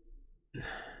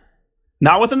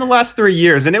within the last 3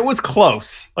 years, and it was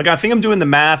close. Like, I think I'm doing the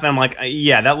math, and I'm like,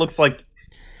 yeah, that looks like...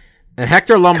 And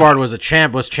Hector Lombard was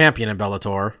champion in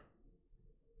Bellator.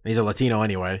 He's a Latino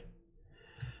anyway.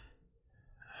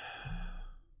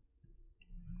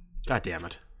 God damn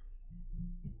it.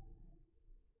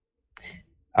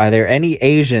 Are there any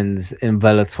Asians in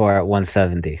Bellator at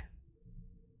 170?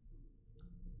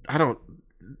 I don't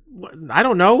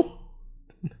know.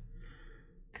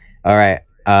 All right.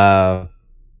 How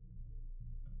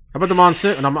about the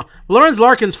Monsoon? Lawrence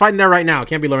Larkin's fighting there right now. It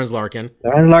can't be Lawrence Larkin.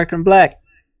 Lawrence Larkin black.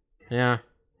 Yeah.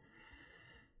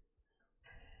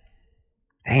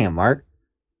 Damn, Mark.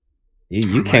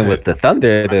 You came with the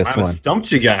thunder this I one.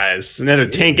 stumped you guys. Another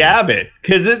Tank Abbott.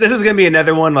 Because this is going to be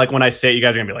another one, like, when I say it, you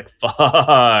guys are going to be like,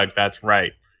 fuck, that's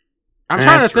right. I'm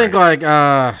trying to That's think like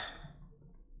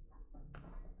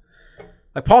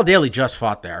Paul Daly just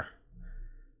fought there.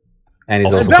 And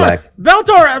he's Also also black.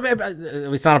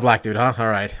 Bellator. He's not a black dude, huh? All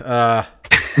right.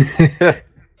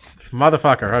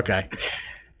 Motherfucker. Okay.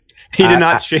 He did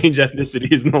not change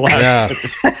ethnicities in the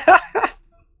last. Yeah.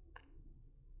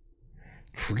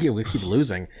 We keep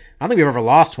losing. I don't think we've ever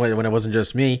lost when it wasn't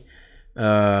just me.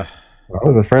 Well, it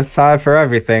was the first time for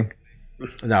everything.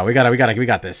 No, we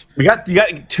got this. You got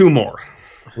two more.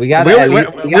 We only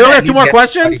have two more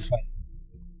questions.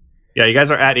 Yeah, you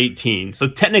guys are at 18. So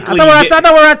technically, I thought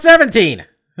we're at 17.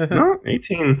 No,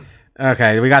 18.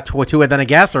 Okay, we got two and then a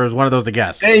guess, or is one of those a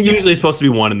guess? And usually it's supposed to be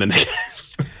one and then a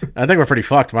guess. I think we're pretty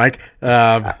fucked, Mike.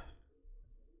 All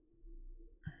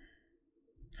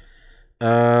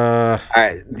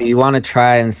right. Do you want to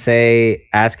try and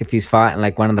ask if he's fought in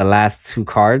like one of the last two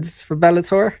cards for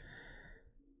Bellator?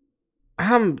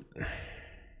 That'd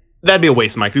be a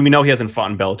waste, Mike. We know he hasn't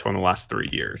fought in Bellator in the last 3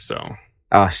 years. So,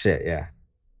 Oh shit, yeah.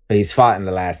 But he's fought in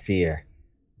the last year.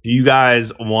 do you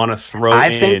guys want to throw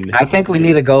in? I think we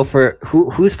need to go for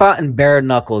who's fought in bare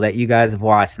knuckle that you guys have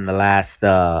watched in the last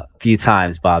few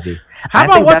times, Bobby.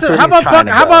 How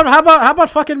about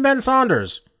fucking Ben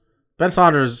Saunders? Ben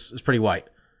Saunders is pretty white.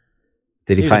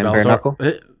 Did he He's fight a in bare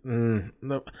Bellator. knuckle?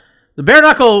 No. The bare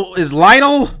knuckle is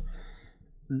Lionel.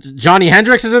 Johnny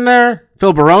Hendricks is in there.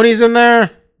 Phil Baroni's in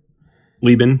there.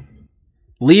 Lieben.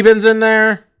 Lieben's in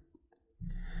there.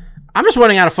 I'm just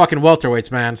running out of fucking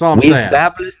welterweights, man. That's all I'm saying.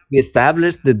 We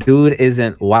established the dude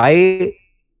isn't white,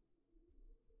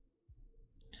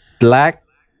 black,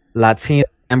 Latino,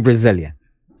 and Brazilian.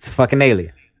 It's a fucking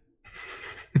alien.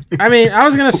 I mean, I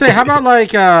was gonna say, how about like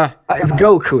It's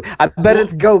Goku. I bet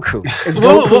it's Goku. It's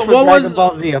What- Goku what from was- Dragon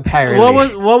Ball Z,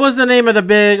 apparently. what was the name of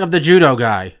the judo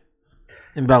guy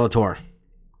in Bellator?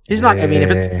 He's not. I mean,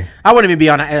 if it's, I wouldn't even be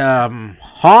on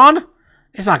Han.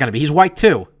 It's not gonna be. He's white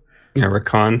too. Yeah,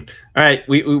 Rakan. All right,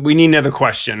 we need another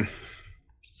question.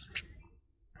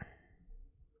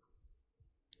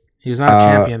 He was not a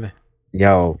champion.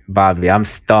 Yo, Bobby, I'm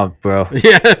stumped, bro.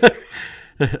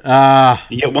 Yeah.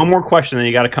 You get one more question, then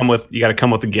you got to come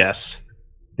with a guess.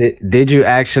 Did you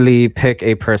actually pick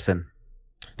a person?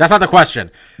 That's not the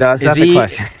question. That's Is not he- the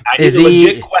question. I need Is a he-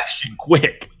 legit question,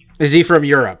 quick. Is he from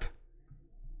Europe?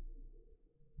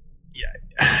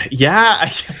 Yeah, I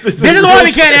guess This is why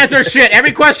we can't answer shit.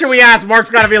 Every question we ask,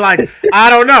 Mark's got to be like, I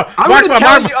don't know. I'm Mark, gonna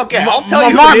tell you. Okay, I'll tell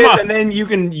you who it is, and then you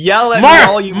can yell at me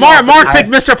all you want. Mark picked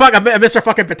Mr.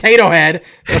 Fucking Potato Head,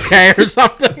 okay, or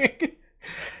something.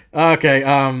 Okay,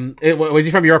 was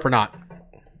he from Europe or not?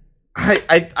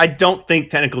 I don't think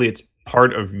technically it's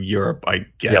part of Europe. I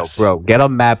Yo, guess. bro, get a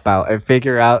map out and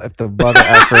figure out if the brother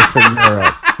effer is from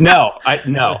Europe. No.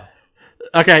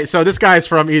 Okay, so this guy's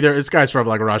from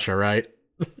like Russia, right?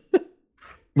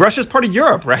 Russia's part of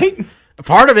Europe, right?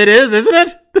 Part of it is, isn't it?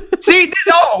 See,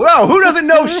 no, who doesn't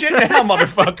know shit now,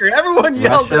 motherfucker? Everyone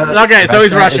yells at me. Okay, so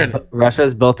he's Russian. Russia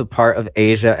is both a part of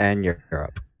Asia and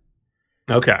Europe.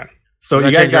 Okay, so Does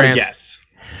you that guys change your gotta answer? guess.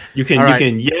 You can All right.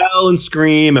 you can yell and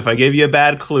scream if I give you a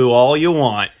bad clue all you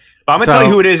want. But I'm gonna tell you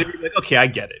who it is. And you're like, okay, I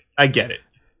get it.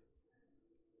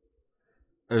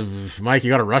 Mike, you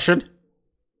got a Russian?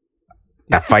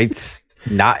 That fights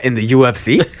not in the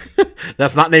UFC.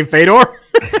 That's not named Fedor?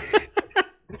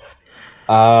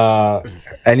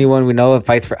 Anyone we know that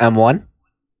fights for M1?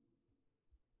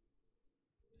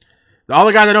 All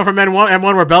the guys I know from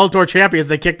M1 were Bellator champions.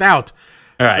 They kicked out.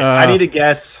 All right, I need a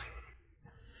guess.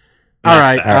 All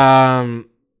That's right. that.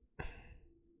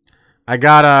 I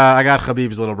got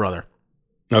Khabib's little brother.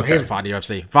 He Okay, hasn't fought in the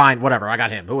UFC. Fine, whatever. I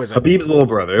got him. Who is it? Habib's little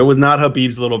brother. It was not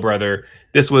Habib's little brother.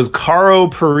 This was Caro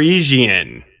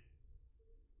Parisian.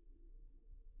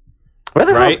 Where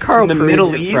the hell's Right, Carl from the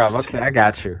Parisian Middle East? from? Okay, I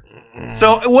got you.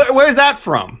 So where's that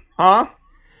from? Huh?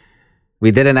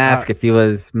 We didn't ask if he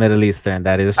was Middle Eastern.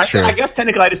 That is true. I guess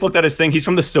technically I just looked at his thing. He's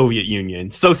from the Soviet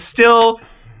Union. So still,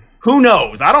 who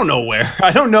knows? I don't know where.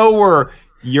 I don't know where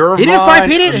Europe. He didn't fight.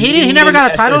 He never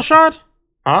got a title shot.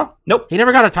 Huh? Nope. He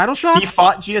never got a title shot. He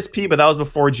fought GSP, but that was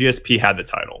before GSP had the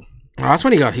title. Oh, that's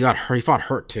when he got hurt. He fought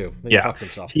hurt too. He Yeah. fucked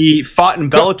himself. He fought in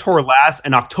Bellator last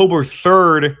in October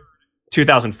 3rd,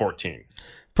 2014.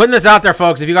 Putting this out there,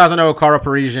 folks. If you guys don't know who Caro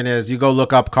Parisian is, you go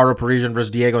look up Caro Parisian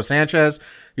versus Diego Sanchez.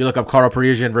 You look up Caro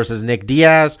Parisian versus Nick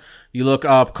Diaz. You look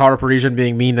up Caro Parisian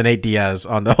being mean to Nate Diaz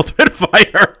on The Ultimate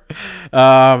Fighter.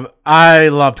 I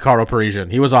loved Caro Parisian.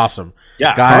 He was awesome.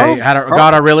 Yeah. Guy he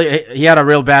had a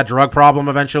real bad drug problem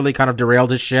eventually, kind of derailed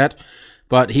his shit.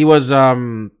 But he was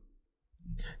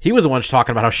He was the one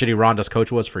talking about how shitty Ronda's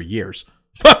coach was for years.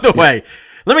 By the way,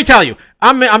 let me tell you,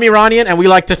 I'm Iranian and we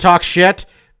like to talk shit.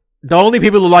 The only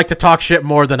people who like to talk shit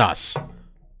more than us,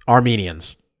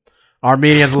 Armenians.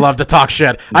 Armenians love to talk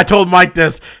shit. I told Mike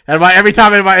this, and every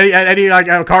time any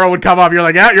Carl would come up, you're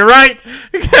like, yeah, you're right.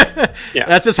 Yeah.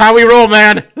 That's just how we roll,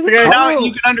 man. Okay? Now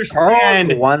you can Carl's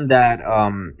understand. the one that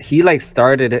he like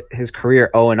started his career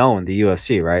 0-0 in the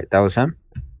UFC, right? That was him.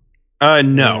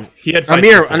 No, he had fights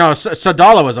Amir, before. no,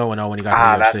 Sadala was 0-0 when he got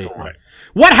to the that's UFC. the one.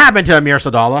 What happened to Amir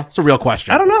Sadala? It's a real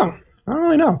question. I don't know. I don't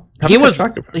really know. He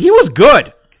was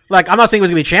good. Like, I'm not saying he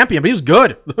was going to be champion, but he was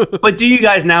good. But do you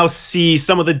guys now see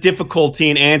some of the difficulty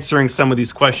in answering some of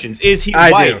these questions? Is he I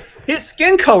white? do. His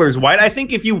skin color's white. I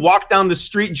think if you walk down the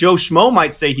street, Joe Schmo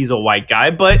might say he's a white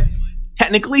guy, but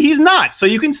technically he's not. So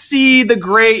you can see the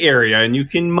gray area, and you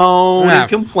can moan Yeah, and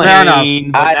complain. fair enough.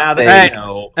 But I now think- that you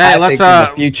know, Hey, I let's think in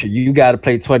the future you got to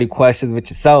play 20 questions with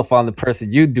yourself on the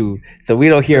person you do, so we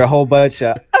don't hear a whole bunch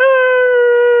of.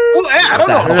 well, I don't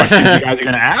know what questions you guys are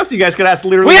going to ask. You guys could ask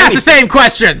literally we ask the anything. same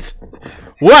questions.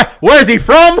 Where is he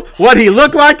from? What he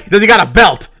look like? Does he got a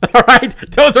belt? All right,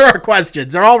 those are our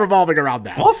questions. They're all revolving around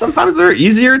that. Well, sometimes they're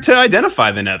easier to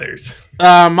identify than others.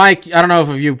 Mike, I don't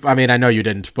know if you. I mean, I know you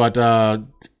didn't, but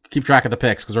keep track of the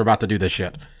picks because we're about to do this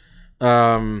shit.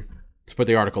 Let's put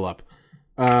the article up.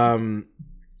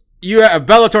 You have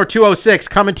Bellator 206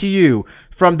 coming to you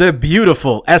from the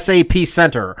beautiful SAP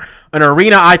Center, an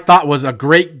arena I thought was a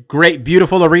great,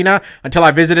 beautiful arena until I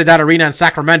visited that arena in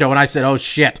Sacramento and I said, oh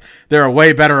shit, there are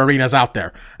way better arenas out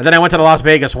there. And then I went to the Las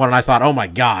Vegas one and I thought, oh my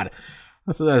god,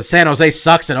 San Jose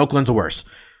sucks and Oakland's worse.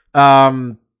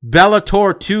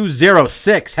 Bellator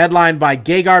 206, headlined by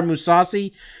Gegard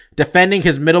Mousasi, defending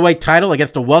his middleweight title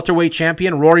against the welterweight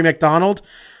champion Rory McDonald.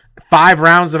 5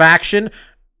 rounds of action.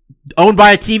 Owned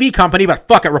by a TV company, but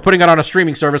fuck it, we're putting it on a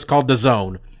streaming service called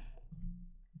DAZN.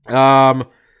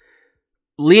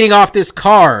 Leading off this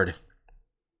card,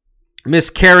 Miss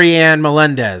Carrie Ann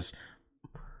Melendez,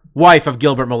 wife of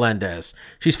Gilbert Melendez.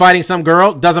 She's fighting some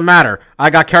girl, doesn't matter. I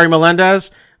got Carrie Melendez.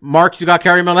 Mark's got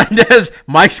Carrie Melendez.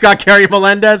 Mike's got Carrie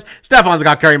Melendez. Stefan's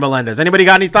got Carrie Melendez. Anybody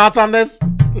got any thoughts on this?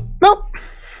 Nope.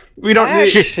 We don't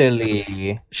need.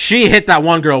 Actually, She hit that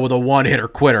one girl with a one-hitter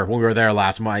quitter when we were there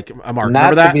last, Mark. not Remember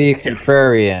to that? be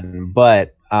contrarian,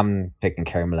 but I'm picking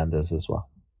Carrie Melendez as well.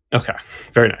 Okay.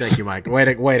 Very nice. Thank you, Mike. Way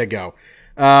to go.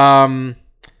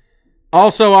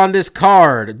 Also on this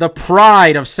card, the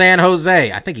pride of San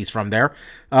Jose. I think he's from there.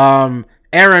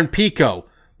 Aaron Pico,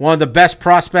 one of the best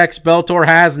prospects Bellator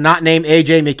has, not named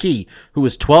AJ McKee, who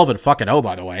is 12-0,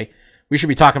 by the way. We should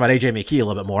be talking about AJ McKee a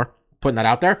little bit more. Putting that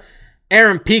out there.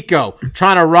 Aaron Pico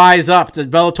trying to rise up to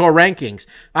Bellator rankings.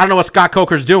 I don't know what Scott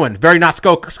Coker's doing. Very not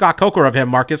Scott Coker of him,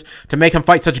 Marcus, to make him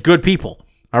fight such good people.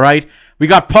 All right? We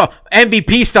got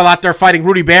MVP still out there fighting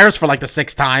Rudy Bears for like the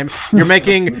 6th time. You're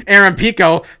making Aaron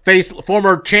Pico face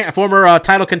former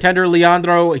title contender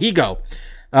Leandro Higo.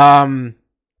 I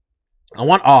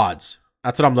want odds.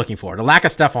 That's what I'm looking for. The lack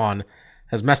of Stefan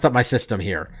has messed up my system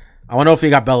here. I want to know if we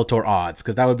got Bellator odds,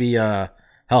 because that would be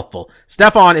helpful.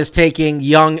 Stefan is taking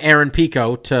young Aaron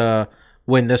Pico to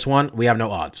win this one. We have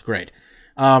no odds. Great.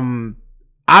 I'm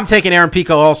taking Aaron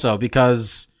Pico also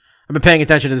because I've been paying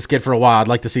attention to this kid for a while. I'd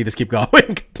like to see this keep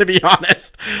going, to be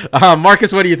honest.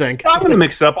 Marcus, what do you think? I'm going to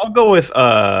mix up. I'll go with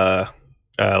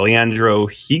Leandro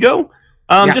Higo.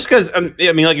 Yeah. Just because, I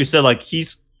mean, like you said, like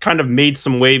he's kind of made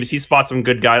some waves. He's fought some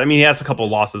good guys. I mean, he has a couple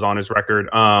of losses on his record.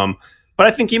 But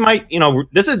I think he might,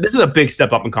 this is a big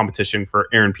step up in competition for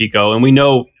Aaron Pico. And we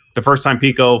know the first time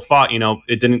Pico fought,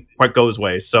 it didn't quite go his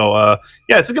way. So,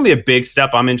 yeah, it's going to be a big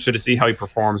step. I'm interested to see how he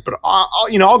performs. But,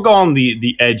 I'll go on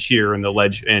the edge here and the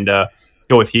ledge and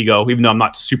go with Higo, even though I'm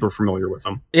not super familiar with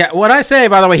him. Yeah, when I say,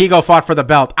 by the way, Higo fought for the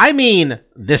belt, I mean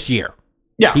this year.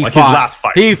 Yeah, He like fought, his last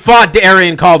fight. He fought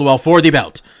Darian Caldwell for the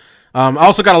belt.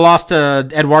 Also got a loss to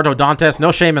Eduardo Dantes.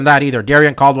 No shame in that either.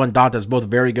 Darian Caldwell and Dantes, both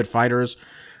very good fighters.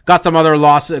 Got some other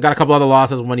losses. Got a couple other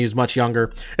losses when he was much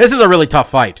younger. This is a really tough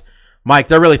fight. Mike,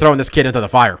 they're really throwing this kid into the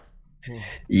fire.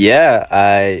 Yeah,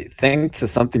 I think to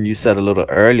something you said a little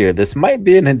earlier, this might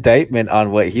be an indictment on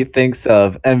what he thinks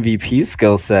of MVP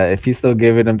skill set if he's still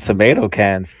giving him tomato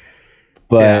cans.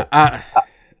 But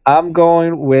I'm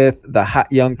going with the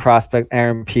hot young prospect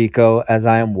Aaron Pico, as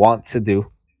I am wont to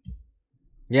do.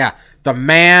 Yeah, the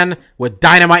man with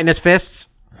dynamite in his fists,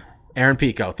 Aaron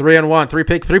Pico. 3-1.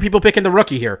 Three people picking the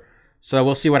rookie here. So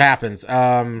we'll see what happens.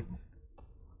 Andrei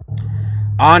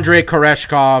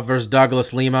Koreshkov versus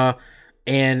Douglas Lima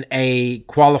in a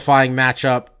qualifying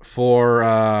matchup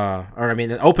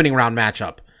an opening round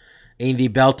matchup in the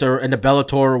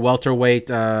Bellator welterweight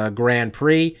Grand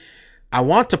Prix. I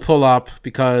want to pull up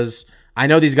because I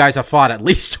know these guys have fought at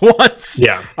least once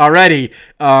Yeah. already.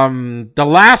 The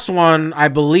last one, I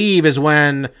believe, is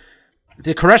when...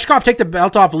 Did Koreshkov take the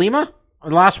belt off Lima?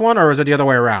 The last one, or is it the other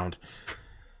way around?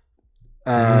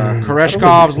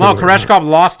 Koreshkov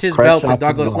lost his belt to Koreshkov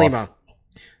Douglas Lima. lost.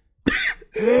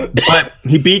 But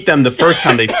he beat them the first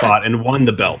time they fought and won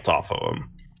the belt off of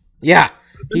him. Yeah,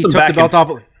 he them took the back belt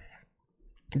off.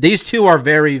 These two are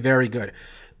very, very good.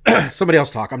 Somebody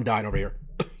else talk. I'm dying over here.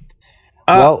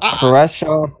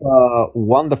 Koreshkov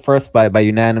won the first fight by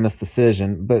unanimous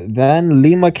decision, but then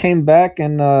Lima came back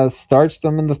and starched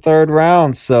them in the third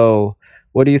round. So,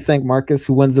 what do you think, Marcus?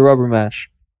 Who wins the rubber match?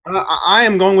 I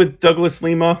am going with Douglas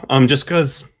Lima, just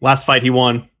because last fight he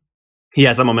won. He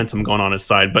has that momentum going on his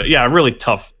side. But yeah, really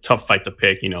tough fight to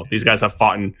pick. You know, these guys have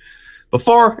fought in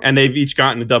before, and they've each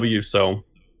gotten a W, so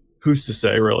who's to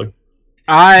say, really?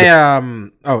 I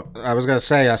was gonna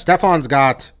say Stefan's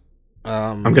got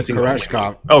I'm guessing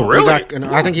Koreshkov. Oh, really?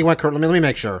 I think he went. Let me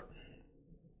make sure.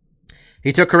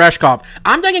 He took Koreshkov.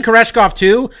 I'm thinking Koreshkov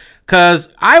too,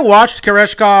 because I watched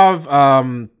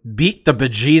Koreshkov beat the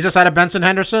bejesus out of Benson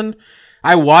Henderson.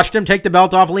 I watched him take the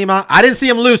belt off Lima. I didn't see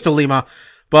him lose to Lima,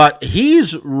 but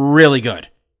he's really good.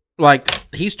 Like,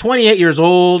 he's 28 years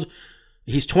old.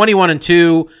 He's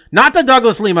 21-2. Not that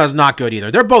Douglas Lima is not good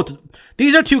either.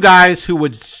 These are two guys who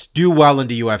would do well in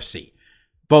the UFC.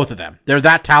 Both of them. They're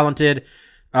that talented.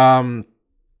 I'm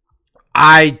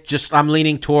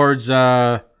leaning towards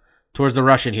the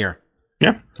Russian here.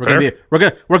 Yeah,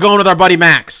 we're going with our buddy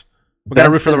Max. We got to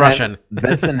root for the Russian.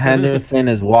 Benson Henderson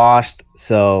is washed,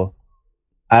 so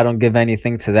I don't give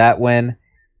anything to that win.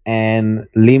 And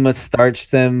Lima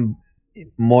starched them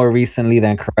more recently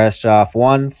than Koreshkov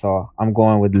won, so I'm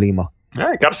going with Lima. All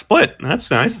right, got a split.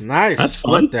 That's nice. Nice. That's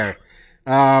split fun.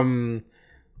 there.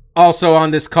 Also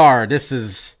on this card, this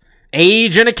is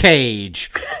Age in a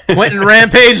Cage. Quentin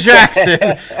Rampage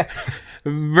Jackson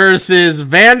versus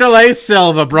Vanderlei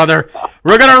Silva, brother.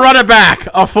 We're going to run it back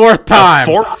a fourth time.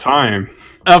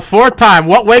 A fourth time.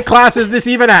 What weight class is this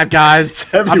even at, guys?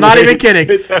 I'm not even kidding.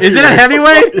 Is it at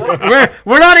heavyweight?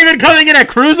 We're not even coming in at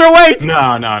cruiserweight?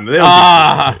 No.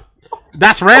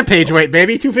 That's Rampage weight,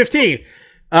 baby. 215.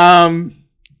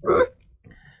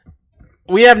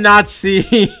 We have not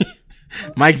seen...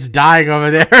 Mike's dying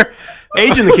over there.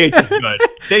 Age in the Cage is good.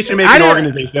 They should make an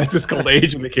organization that's just called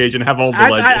Age in the Cage and have all the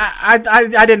legends.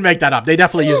 I didn't make that up. They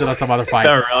definitely used it on some other fight.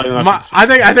 Really?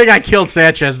 I think I killed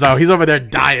Sanchez though. He's over there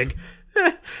dying.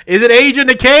 Is it Age in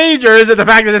the Cage or is it the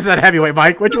fact that this is at heavyweight,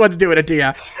 Mike? Which one's doing it to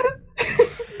you?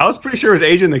 I was pretty sure it was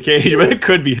Age in the Cage, but it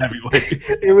could be heavyweight.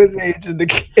 It was Age in the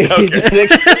Cage. Okay.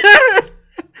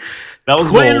 That was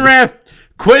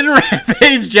Quentin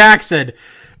Rampage Jackson.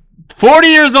 40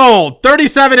 years old,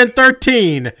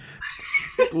 37-13.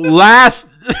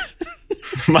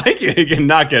 Mike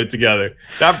cannot get it together.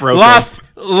 That broke.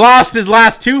 Lost his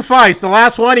last two fights. The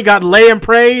last one he got lay and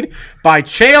prayed by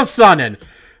Chael Sonnen.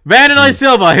 Vanderlei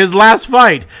Silva, his last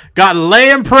fight, got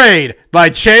lay and prayed by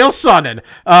Chael Sonnen.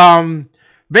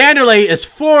 Vanderlei is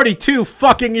 42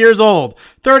 fucking years old,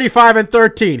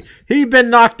 35-13. He's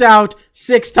been knocked out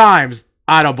 6 times.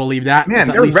 I don't believe that. Man,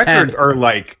 their records are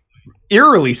like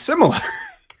eerily similar.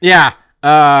 Yeah.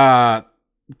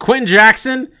 Quentin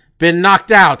Jackson been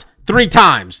knocked out 3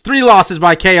 times. 3 losses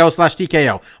by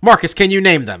KO/TKO. Marcus, can you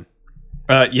name them?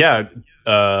 Yeah.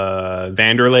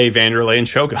 Vanderlei, and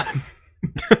Shogun.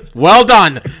 Well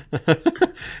done.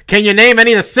 Can you name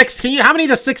any of the 6? How many of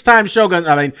the 6 times Shogun?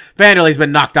 I mean, Vanderlei's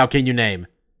been knocked out. Can you name?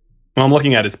 Well, I'm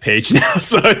looking at his page now,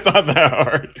 so it's not that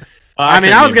hard.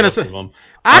 I was gonna say.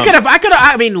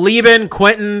 I mean, Lieben,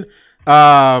 Quentin,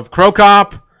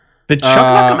 Krokop. Did Chuck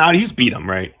knock him out? He just beat him,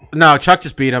 right? No, Chuck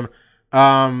just beat him.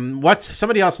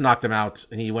 Somebody else knocked him out,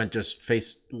 and he went just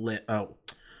face lit. Oh,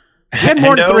 he had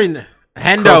more than 3.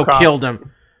 Hendo Krokop killed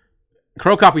him.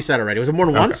 Krokop, we said already. Was it more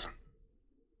than once?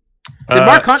 Did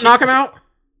Mark Hunt knock him out?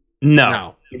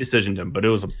 No. He decisioned him, but it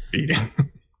was a beating.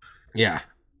 Yeah.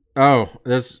 Oh,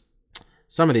 there's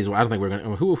some of these. I don't think we're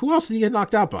gonna. Who else did he get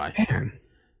knocked out by? Man.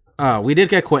 We did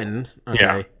get Quentin. Okay.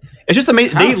 Yeah. It's just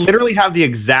amazing. They literally have the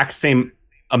exact same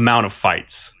amount of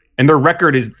fights, and their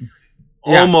record is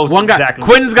almost exactly.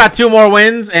 Quentin's got 2 more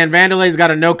wins, and Vanderlei's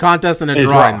got a no contest and a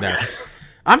draw in there.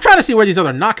 I'm trying to see where these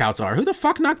other knockouts are. Who the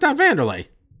fuck knocked out Vanderlei?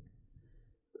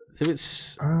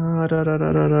 It's Vitor.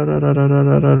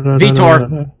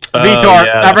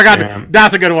 Yeah, I forgot. Yeah.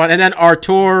 That's a good one. And then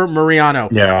Artur Mariano.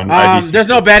 Yeah. There's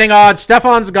no betting odds.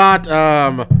 Stefan's got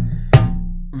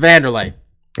Vanderlei.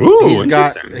 Ooh, he's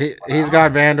got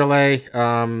Vanderlei.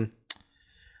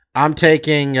 I'm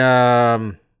taking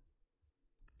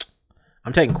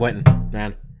Quentin,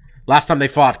 man. Last time they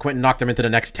fought, Quentin knocked him into the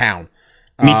next town.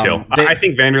 Me too. I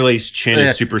think Vanderlei's chin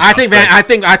is super. I think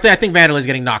Vanderlei's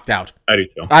getting knocked out. I do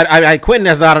too. Quentin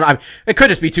has not. It could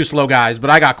just be two slow guys, but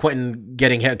I got Quentin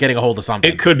getting a hold of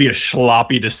something. It could be a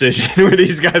sloppy decision where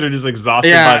these guys are just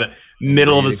exhausted by the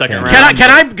middle of the second round. Can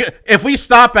I? If we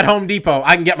stop at Home Depot,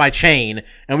 I can get my chain,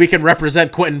 and we can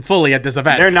represent Quentin fully at this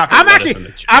event. They're not.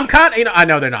 I'm kind. I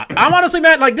know they're not. I'm honestly,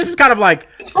 man. Like, this is kind of like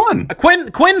it's fun.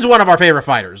 Quentin's one of our favorite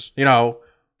fighters.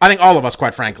 I think all of us,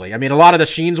 quite frankly. I mean, a lot of the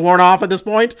sheen's worn off at this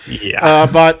point. Yeah.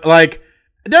 But like,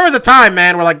 there was a time,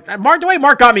 man, where like the way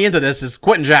Mark got me into this is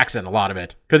Quentin Jackson. A lot of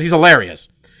it because he's hilarious,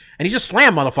 and he just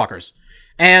slammed motherfuckers.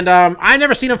 And I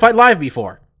never seen him fight live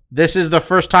before. This is the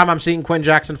first time I'm seeing Quentin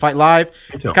Jackson fight live.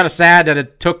 It's kind of sad that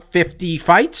it took 51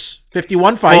 fights.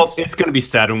 Well, it's going to be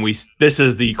sad when this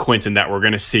is the Quentin that we're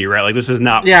going to see, right? Like, this is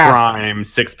not prime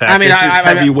six-pack. I mean, this is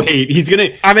heavyweight. He's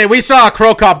going to... I mean, we saw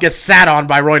Crow Cop get sat on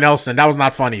by Roy Nelson. That was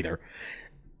not fun either.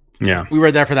 Yeah. We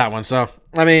were there for that one, so,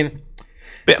 I mean...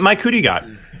 But Mike, who do you got?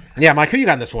 Yeah, Mike, who you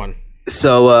got in this one?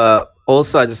 So,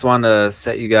 also, I just want to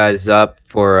set you guys up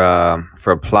for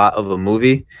a plot of a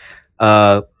movie.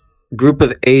 Group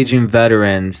of aging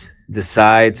veterans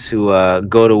decide to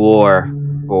go to war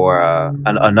for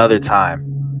another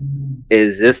time.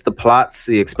 Is this the plot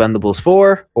to the Expendables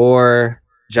 4 or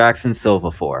Jackson Silva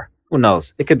 4? Who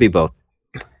knows? It could be both.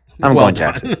 I'm going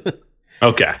Jackson.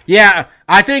 Okay. Yeah,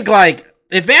 I think, like,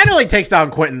 if Vanderlei takes down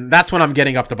Quentin, that's when I'm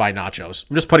getting up to buy nachos.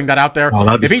 I'm just putting that out there.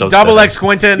 Oh, if he double X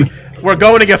Quentin, we're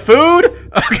going to get food.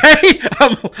 Okay,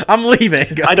 I'm leaving.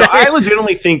 Okay? I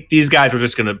legitimately think these guys are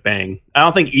just going to bang. I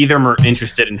don't think either of them are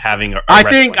interested in having a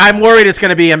I'm worried it's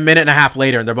going to be a minute and a half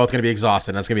later, and they're both going to be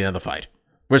exhausted, and that's going to be another fight.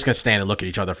 We're just going to stand and look at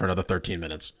each other for another 13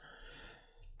 minutes.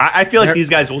 I feel like these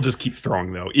guys will just keep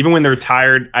throwing, though. Even when they're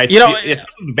tired. If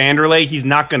Vanderlei, he's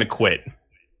not going to quit.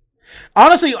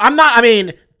 Honestly, I'm not. I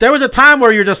mean... There was a time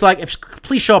where you're just like,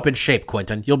 please show up in shape,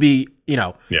 Quentin. You'll be,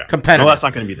 competitive. Well, that's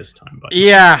not going to be this time. But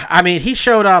yeah, I mean, he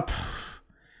showed up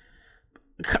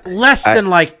less than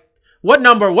like,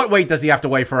 what weight does he have to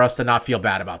weigh for us to not feel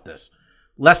bad about this?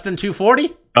 Less than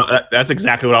 240? That's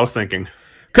exactly what I was thinking.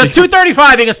 Because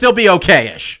 235, he can still be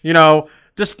okay-ish.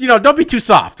 Don't be too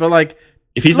soft. But like,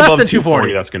 if he's less above than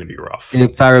 240, that's going to be rough.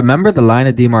 If I remember, the line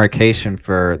of demarcation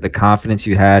for the confidence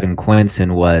you had in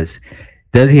Quentin was...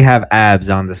 Does he have abs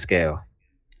on the scale?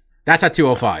 That's at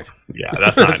 205. Yeah,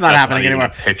 that's not happening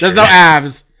anymore. There's no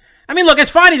abs. I mean, look, it's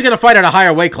fine. He's going to fight at a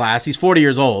higher weight class. He's 40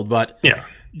 years old, but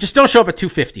just don't show up at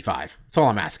 255. That's all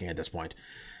I'm asking at this point.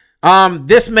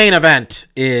 This main event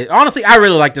is honestly, I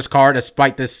really like this card,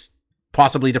 despite this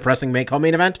possibly depressing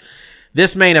co-main event.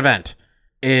 This main event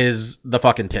is the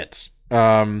fucking tits.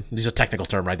 These are technical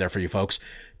term right there for you folks.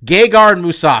 Gegard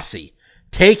Mousasi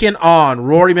taking on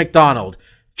Rory McDonald.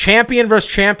 Champion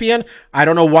versus champion. I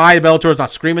don't know why Bellator is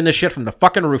not screaming this shit from the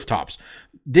fucking rooftops.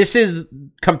 This is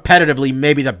competitively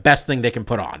maybe the best thing they can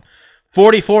put on.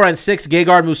 44-6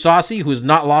 Gegard Mousasi, who's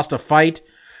not lost a fight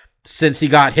since he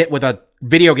got hit with a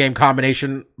video game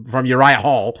combination from Uriah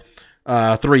Hall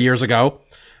 3 years ago.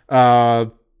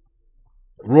 Rory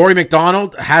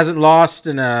McDonald hasn't lost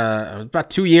in about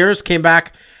 2 years. Came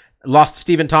back. Lost to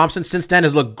Stephen Thompson. Since then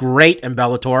has looked great in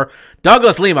Bellator.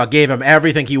 Douglas Lima gave him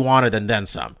everything he wanted and then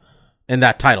some in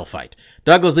that title fight.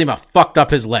 Douglas Lima fucked up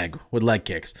his leg with leg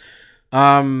kicks.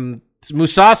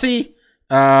 Mousasi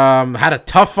had a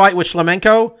tough fight with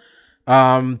Shlemenko,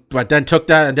 but then took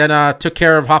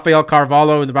care of Rafael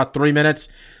Carvalho in about 3 minutes.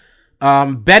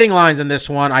 Betting lines in this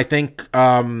one, I think,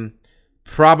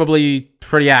 probably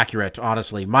pretty accurate,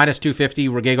 honestly. Minus 250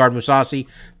 were Gegard Mousasi,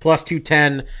 plus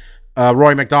 210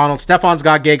 Roy McDonald. Stefan's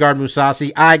got Gegard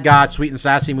Mousasi. I got Sweet and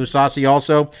Sassy Mousasi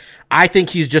also. I think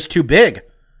he's just too big.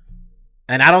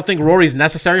 And I don't think Rory's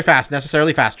necessarily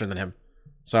faster than him.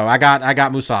 So I got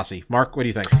Mousasi. Mark, what do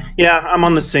you think? Yeah, I'm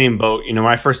on the same boat. When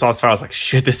I first saw this fight, I was like,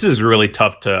 shit, this is really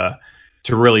tough to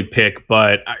really pick.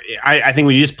 But I think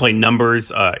when you just play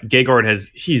numbers, Gegard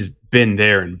he's been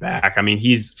there and back. I mean,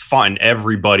 he's fought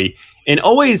everybody and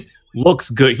always looks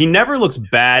good. He never looks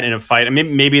bad in a fight. I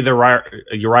mean, maybe the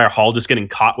Uriah Hall just getting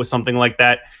caught with something like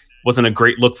that wasn't a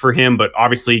great look for him, but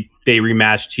obviously they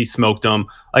rematched. He smoked him.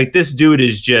 Like, this dude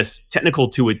is just technical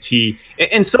to a T,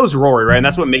 and so is Rory, right? And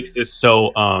that's what makes this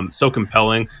so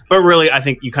compelling. But really, I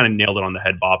think you kind of nailed it on the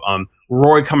head, Bob.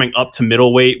 Rory coming up to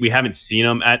middleweight, we haven't seen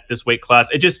him at this weight class.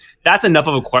 That's enough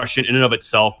of a question in and of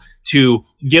itself to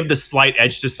give the slight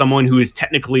edge to someone who is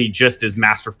technically just as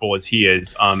masterful as he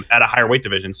is at a higher weight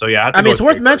division. So yeah, I mean, it's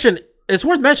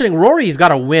worth mentioning Rory's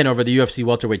got a win over the UFC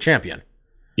welterweight champion.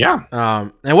 Yeah.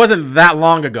 It wasn't that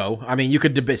long ago. I mean, you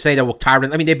could say that with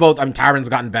Tyron. I mean, Tyron's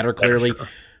gotten better, clearly. Sure.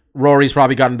 Rory's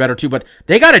probably gotten better too, but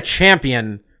they got a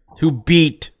champion who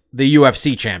beat the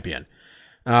UFC champion.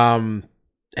 And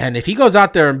if he goes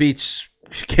out there and beats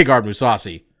Gegard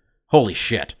Mousasi, holy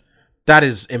shit. That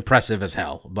is impressive as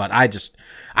hell. But I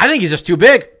think he's just too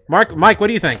big. Mike, what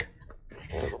do you think?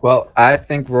 Well, I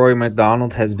think Rory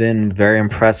McDonald has been very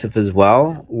impressive as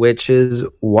well, which is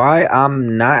why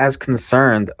I'm not as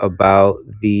concerned about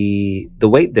the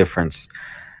weight difference.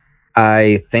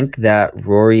 I think that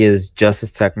Rory is just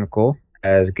as technical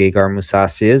as Gegard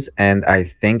Mousasi is, and I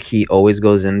think he always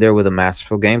goes in there with a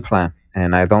masterful game plan.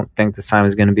 And I don't think this time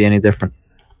is going to be any different.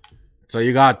 So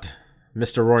you got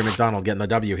Mr. Rory McDonald getting the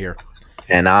W here.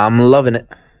 And I'm loving it.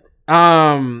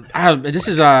 This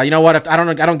is you know what? If I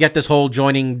don't get this whole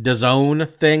joining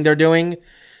DAZN thing they're doing.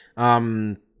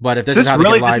 But if this is how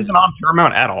really they get live, this isn't on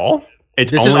Paramount at all.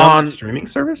 It's this only is on on the streaming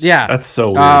service. Yeah, that's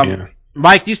so weird. Yeah.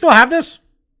 Mike, do you still have this?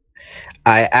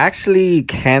 I actually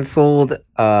canceled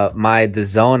my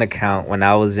DAZN account when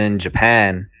I was in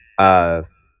Japan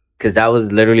because that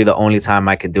was literally the only time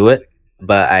I could do it.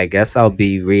 But I guess I'll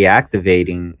be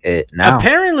reactivating it now.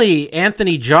 Apparently,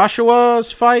 Anthony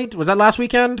Joshua's fight, was that last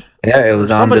weekend? Yeah, it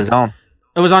was on DAZN.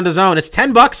 It was on DAZN. It's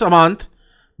 $10 a month,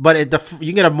 but you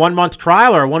can get a 1 month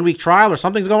trial or a 1 week trial or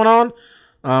something's going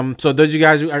on. So those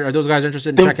guys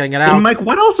interested in checking it out? Mike,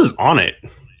 what else is on it?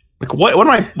 Like what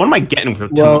am I getting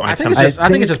with? Well, I think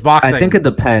it's just boxing. I think it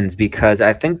depends because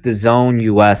I think DAZN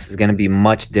US is going to be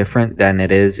much different than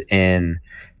it is in,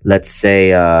 let's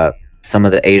say, some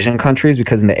of the Asian countries,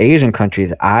 because in the Asian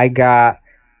countries, I got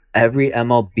every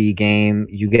MLB game,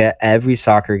 you get every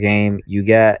soccer game, you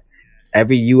get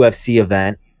every UFC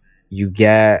event, you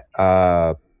get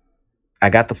I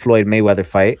got the Floyd Mayweather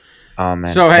fight.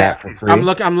 So hey, I'm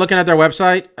looking at their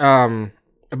website.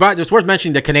 But it's worth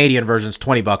mentioning the Canadian version's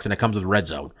 $20 and it comes with Red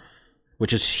Zone,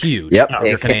 which is huge. Yep,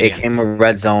 it came with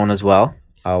Red Zone as well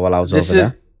while I was over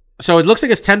there. So it looks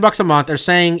like it's $10 a month. They're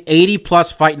saying 80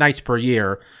 plus fight nights per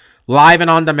year. Live and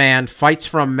on demand, fights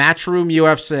from Matchroom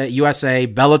USA,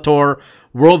 Bellator,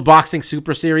 World Boxing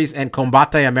Super Series, and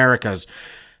Combate Americas.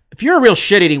 If you're a real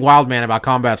shit-eating wild man about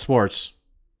combat sports...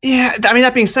 Yeah, I mean,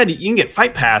 that being said, you can get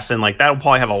Fight Pass, and like that'll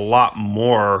probably have a lot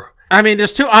more... I mean,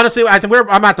 there's honestly,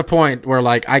 I'm at the point where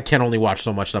like I can only watch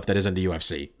so much stuff that isn't the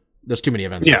UFC. There's too many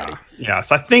events already. Yeah,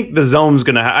 so I think the zone's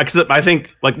going to have... Because I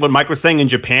think, like what Mike was saying in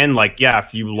Japan, like, yeah,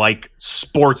 if you like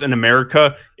sports in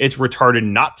America, it's retarded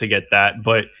not to get that,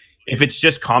 but... If it's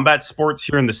just combat sports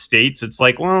here in the States, it's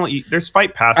like, well, there's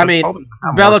Fight Pass. I mean,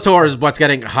 Bellator is what's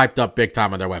getting hyped up big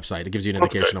time on their website. It gives you an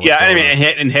indication of what's going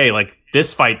on. And hey, like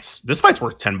this fight's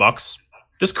worth $10.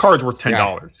 This card's worth $10.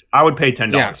 Yeah. I would pay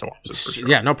 $10 to watch this for sure.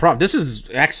 Yeah, no problem. This is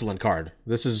an excellent card.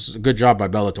 This is a good job by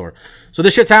Bellator. So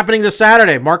this shit's happening this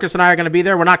Saturday. Marcus and I are going to be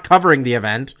there. We're not covering the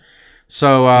event,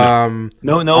 so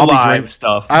no live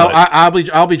stuff.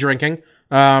 I'll be drinking.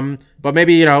 But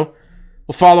maybe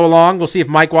we'll follow along. We'll see if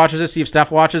Mike watches it, see if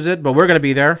Steph watches it. But we're going to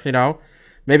be there,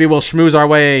 Maybe we'll schmooze our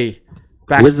way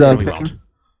back. Who's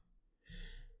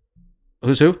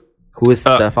who? Who is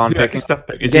Stefan picking?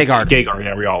 Gegard.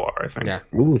 Yeah, we all are, I think. Yeah.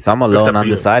 Ooh, so I'm alone on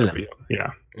this island.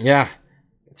 Yeah.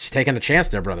 She's taking a chance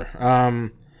there, brother.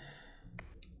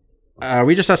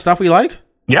 We just have stuff we like?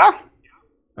 Yeah.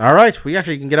 All right. We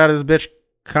actually can get out of this bitch.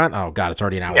 Oh, God, it's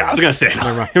already an hour. Yeah, I was going to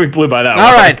say. We blew by that one.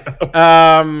 All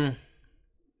right.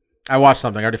 I watched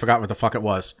something. I already forgot what the fuck it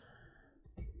was.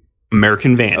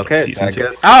 American Van. Okay, season 2.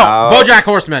 BoJack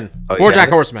Horseman. BoJack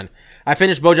Horseman. I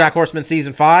finished BoJack Horseman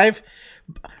season 5.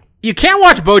 You can't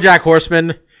watch BoJack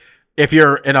Horseman if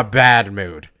you're in a bad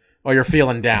mood or you're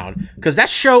feeling down, because that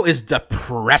show is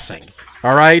depressing.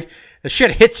 All right, the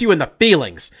shit hits you in the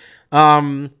feelings.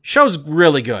 Show's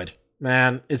really good,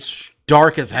 man. It's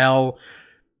dark as hell.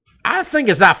 I don't think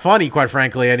it's that funny, quite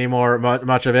frankly, anymore,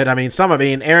 much of it. I mean,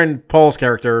 Aaron Paul's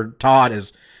character, Todd,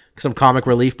 is some comic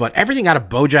relief, but everything out of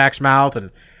BoJack's mouth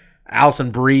and Alison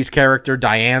Brie's character,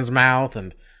 Diane's mouth,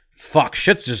 and fuck,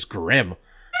 shit's just grim.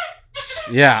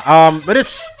 Yeah, but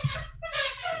it's...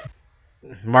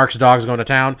 Mark's dog's going to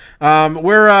town.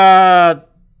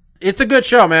 It's a good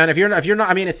show, man. If you're not,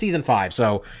 I mean, it's season 5,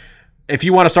 so if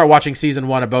you want to start watching season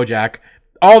 1 of BoJack,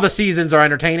 all the seasons are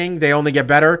entertaining. They only get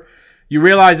better. You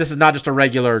realize this is not just a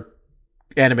regular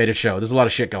animated show. There's a lot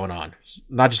of shit going on. It's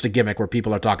not just a gimmick where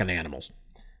people are talking to animals.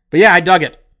 But yeah, I dug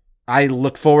it. I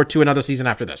look forward to another season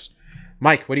after this.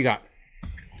 Mike, what do you got?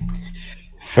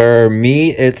 For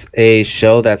me, it's a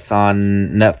show that's on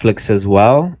Netflix as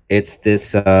well. It's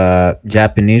this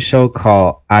Japanese show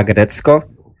called Agaretsuko.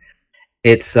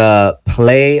 It's a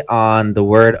play on the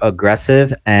word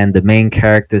aggressive and the main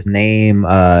character's name,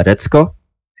 Retsuko.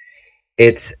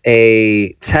 It's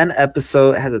a 10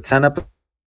 episode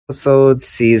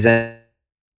season,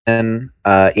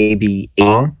 AB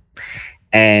long,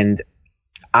 And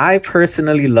I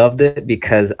personally loved it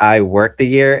because I worked a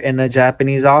year in a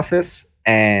Japanese office,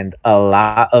 and a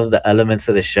lot of the elements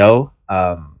of the show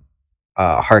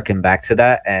harken back to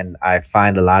that, and I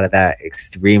find a lot of that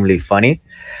extremely funny.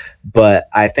 But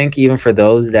I think even for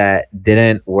those that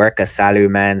didn't work a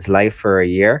salaryman's life for a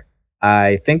year,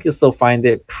 I think you'll still find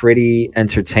it pretty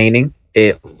entertaining.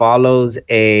 It follows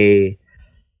a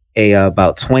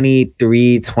about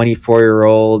 23,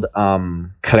 24-year-old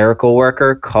clerical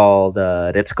worker called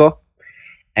Ritsuko.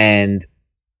 And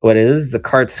what it is a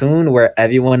cartoon where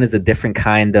everyone is a different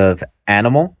kind of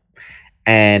animal.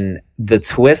 And the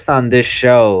twist on this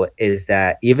show is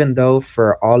that even though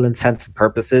for all intents and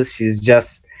purposes she's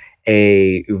just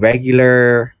a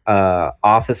regular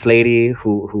office lady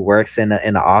who works in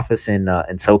an office in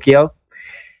Tokyo,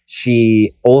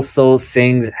 she also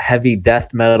sings heavy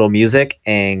death metal music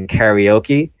and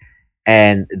karaoke,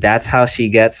 and that's how she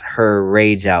gets her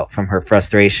rage out from her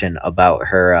frustration about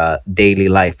her daily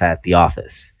life at the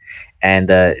office.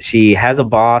 And she has a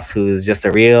boss who's just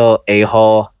a real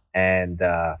a-hole, and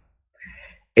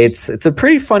it's a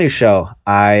pretty funny show.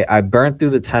 I burned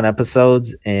through the 10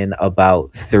 episodes in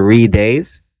about 3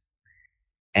 days,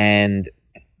 and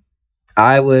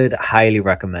I would highly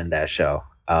recommend that show.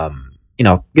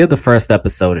 Give the first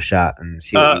episode a shot and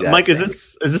see what you guys Mike, think.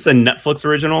 is this a Netflix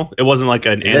original? It wasn't like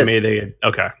an anime is. they had.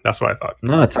 Okay, that's what I thought.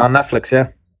 No, it's on Netflix, yeah.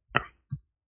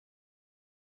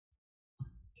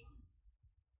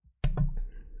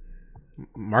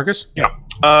 Marcus?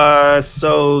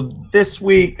 So this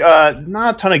week,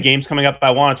 not a ton of games coming up.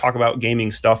 I want to talk about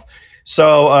gaming stuff.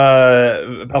 So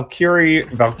Valkyria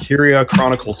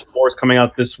Chronicles 4 is coming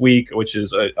out this week, which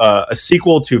is a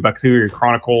sequel to Valkyria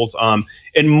Chronicles,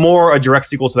 and more a direct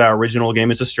sequel to that original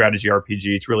game. It's a strategy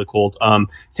RPG. It's really cool. It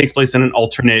takes place in an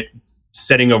alternate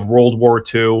setting of World War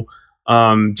II.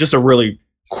 Just a really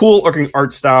cool looking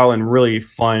art style and really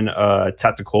fun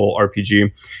tactical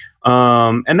RPG.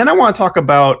 And then I want to talk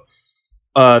about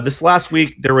this last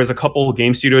week. There was a couple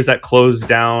game studios that closed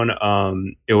down.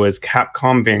 It was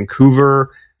Capcom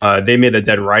Vancouver. They made the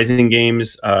Dead Rising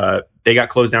games. They got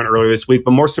closed down earlier this week.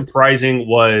 But more surprising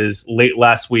was late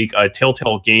last week,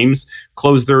 Telltale Games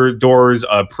closed their doors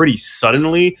pretty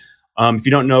suddenly. If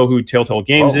you don't know who Telltale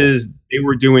Games is, they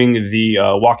were doing the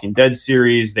Walking Dead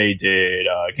series. They did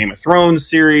Game of Thrones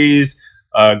series,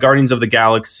 Guardians of the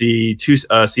Galaxy,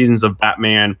 2 seasons of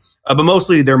Batman. But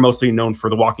they're mostly known for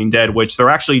The Walking Dead, which they're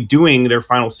actually doing their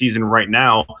final season right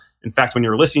now. In fact, when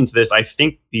you're listening to this, I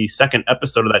think the second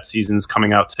episode of that season is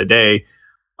coming out today.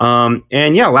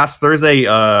 Last Thursday,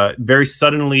 very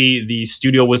suddenly, the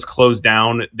studio was closed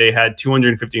down. They had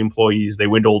 250 employees. They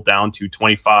dwindled down to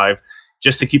 25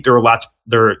 just to keep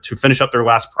to finish up their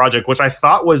last project, which I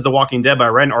thought was The Walking Dead. But I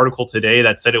read an article today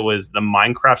that said it was the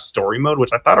Minecraft story mode,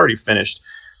 which I thought already finished.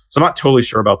 So I'm not totally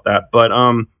sure about that. But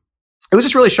it was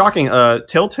just really shocking.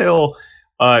 Telltale,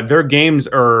 their games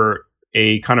are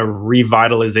a kind of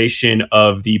revitalization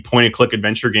of the point-and-click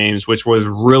adventure games, which was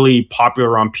really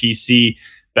popular on PC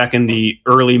back in the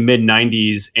early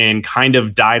mid-90s and kind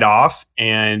of died off.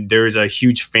 And there's a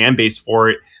huge fan base for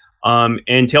it.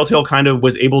 And Telltale kind of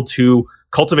was able to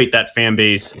cultivate that fan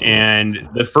base. And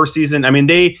the first season,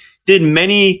 they did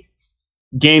many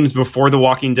games before The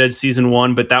Walking Dead season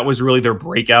 1, but that was really their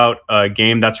breakout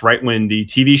game. That's right when the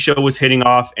TV show was hitting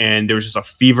off, and there was just a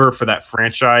fever for that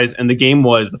franchise. And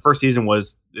the first season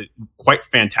was quite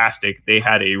fantastic. They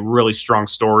had a really strong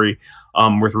story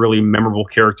with really memorable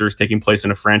characters taking place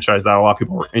in a franchise that a lot of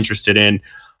people were interested in.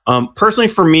 Personally,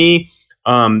 for me,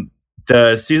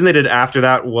 the season they did after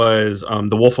that was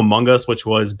The Wolf Among Us, which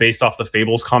was based off the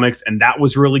Fables comics, and that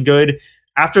was really good.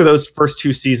 After those first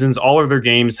 2 seasons, all of their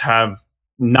games have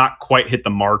not quite hit the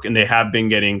mark, and they have been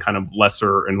getting kind of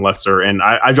lesser and lesser. And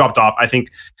I dropped off. I think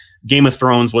Game of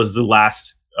Thrones was the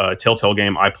last Telltale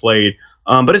game I played.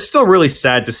 But it's still really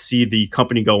sad to see the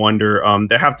company go under.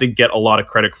 They have to get a lot of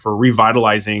credit for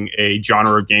revitalizing a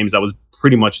genre of games that was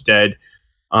pretty much dead,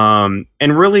 and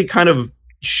really kind of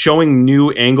showing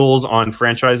new angles on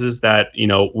franchises that,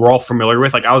 we're all familiar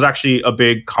with. Like, I was actually a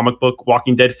big comic book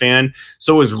Walking Dead fan,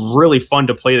 so it was really fun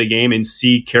to play the game and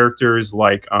see characters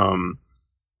like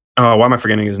why am I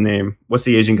forgetting his name? What's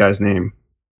the Asian guy's name?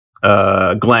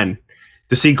 Glenn.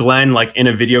 To see Glenn like in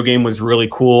a video game was really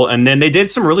cool. And then they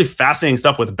did some really fascinating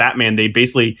stuff with Batman. They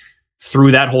basically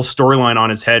threw that whole storyline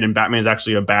on its head, and Batman's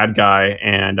actually a bad guy,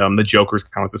 and the Joker's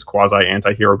kind of like this quasi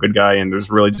anti-hero good guy. And there's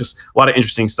really just a lot of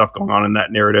interesting stuff going on in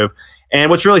that narrative.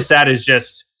 And what's really sad is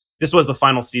just this was the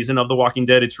final season of The Walking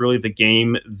Dead. It's really the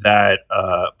game that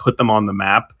put them on the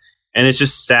map. And it's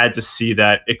just sad to see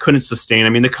that it couldn't sustain. I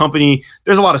mean, the company,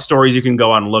 there's a lot of stories you can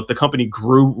go out and look. The company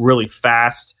grew really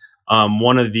fast.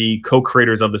 One of the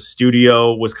co-creators of the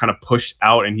studio was kind of pushed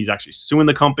out, and he's actually suing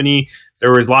the company.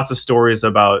 There was lots of stories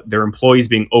about their employees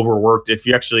being overworked. If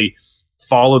you actually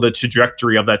follow the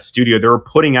trajectory of that studio, they were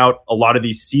putting out a lot of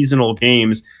these seasonal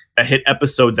games that hit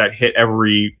episodes that hit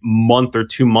every month or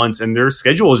 2 months, and their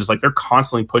schedule is just like they're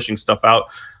constantly pushing stuff out.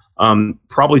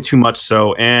 Probably too much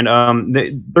so. And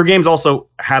their games also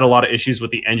had a lot of issues with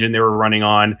the engine they were running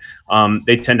on.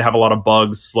 They tend to have a lot of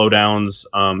bugs, slowdowns,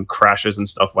 crashes, and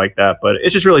stuff like that. But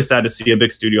it's just really sad to see a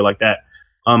big studio like that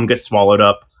get swallowed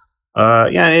up.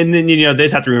 Yeah, and then, you know, they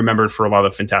just have to be remembered for a lot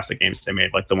of the fantastic games they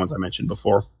made, like the ones I mentioned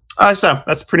before. So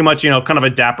that's pretty much, you know, kind of a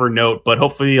dapper note. But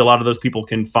hopefully a lot of those people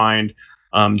can find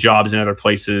jobs in other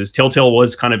places. Telltale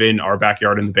was kind of in our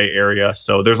backyard in the Bay Area,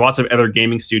 so there's lots of other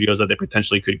gaming studios that they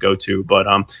potentially could go to. But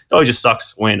it always just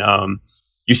sucks when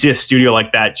you see a studio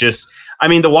like that. Just, I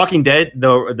mean, The Walking Dead,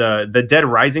 the Dead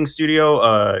Rising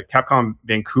studio, Capcom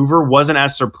Vancouver, wasn't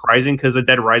as surprising because the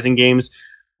Dead Rising games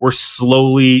were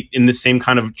slowly in the same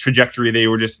kind of trajectory. They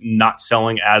were just not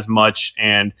selling as much,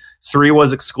 and 3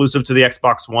 was exclusive to the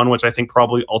Xbox One, which I think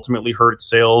probably ultimately hurt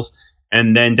sales.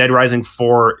 And then Dead Rising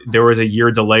 4, there was a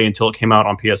year delay until it came out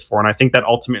on PS4. And I think that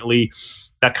ultimately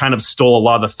that kind of stole a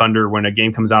lot of the thunder when a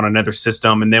game comes out on another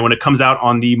system. And then when it comes out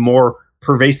on the more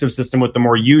pervasive system with the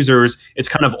more users, it's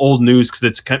kind of old news because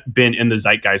it's been in the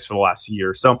zeitgeist for the last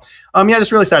year. So, yeah,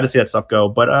 it's really sad to see that stuff go.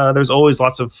 But there's always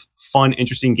lots of fun,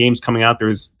 interesting games coming out.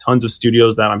 There's tons of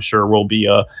studios that I'm sure will be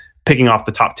picking off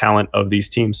the top talent of these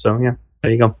teams. So, yeah,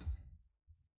 there you go.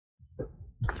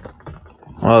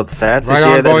 Well, it's sad to Right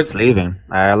hear on, that boys. it's leaving.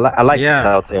 I like the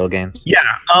Telltale games. Yeah.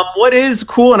 What is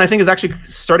cool, and I think is actually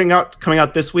coming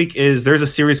out this week, is there's a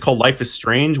series called Life is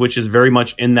Strange, which is very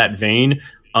much in that vein.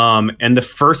 And the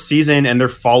first season and their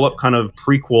follow-up kind of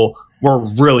prequel were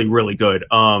really, really good.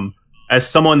 As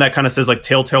someone that kind of says like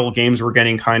Telltale games were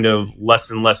getting kind of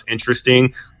less and less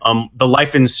interesting, the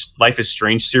Life is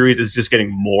Strange series is just getting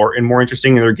more and more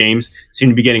interesting, and their games seem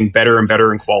to be getting better and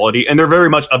better in quality. And they're very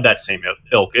much of that same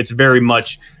ilk. It's very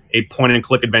much a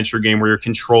point-and-click adventure game where you're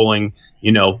controlling,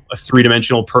 you know, a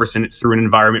three-dimensional person through an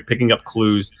environment, picking up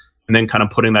clues, and then kind of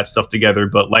putting that stuff together.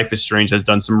 But Life is Strange has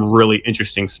done some really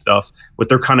interesting stuff with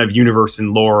their kind of universe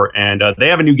and lore, and they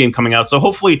have a new game coming out. So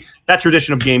hopefully that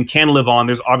tradition of game can live on.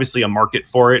 There's obviously a market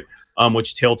for it,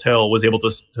 which Telltale was able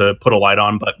to put a light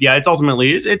on. But yeah, it's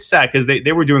ultimately it's sad because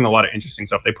they were doing a lot of interesting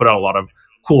stuff. They put out a lot of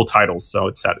cool titles, so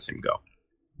it's sad to see them go.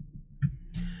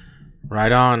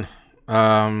 Right on.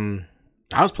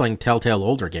 I was playing Telltale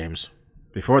older games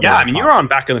before that. Yeah, I mean, you were on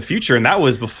Back in the Future, and that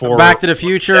was before Back to the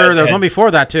Future. There was one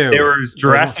before that too. There was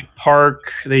Jurassic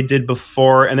Park they did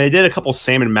before, and they did a couple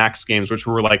Sam and Max games, which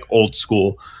were like old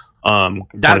school.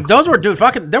 Those were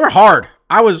they were hard.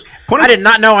 I did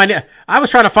not know. I was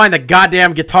trying to find the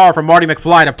goddamn guitar from Marty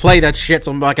McFly to play that shit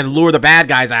so I can lure the bad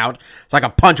guys out, so I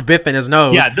can punch Biff in his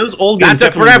nose. Yeah, those old games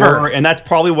definitely were, and that's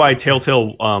probably why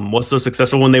Telltale was so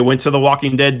successful when they went to The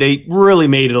Walking Dead. They really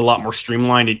made it a lot more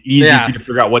streamlined and easy for you to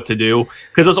figure out what to do.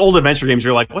 Because those old adventure games,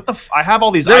 you're like, what the? I have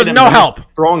all these There's items. no help.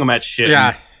 Throwing them at shit.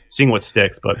 Yeah. Seeing what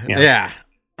sticks, but yeah.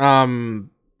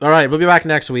 All right, we'll be back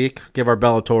next week. Give our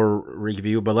Bellator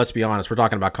review, but let's be honest, we're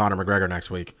talking about Conor McGregor next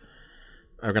week.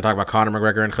 We're going to talk about Conor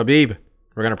McGregor and Khabib.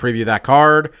 We're going to preview that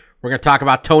card. We're going to talk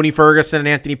about Tony Ferguson and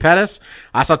Anthony Pettis.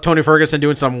 I saw Tony Ferguson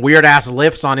doing some weird-ass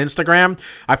lifts on Instagram.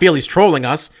 I feel he's trolling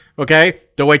us, okay?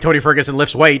 The way Tony Ferguson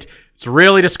lifts weight. It's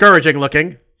really discouraging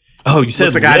looking. Oh, you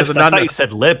said lips? I thought you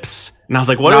said lips. And I was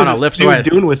like, what is this dude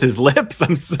doing with his lips?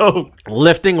 I'm so...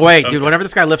 Lifting weight. Dude, whenever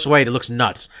this guy lifts weight, it looks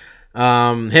nuts.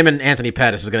 Him and Anthony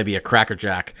Pettis is going to be a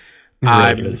crackerjack.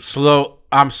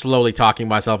 I'm slowly talking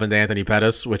myself into Anthony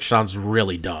Pettis, which sounds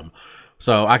really dumb.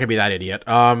 So I could be that idiot.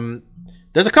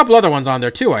 There's a couple other ones on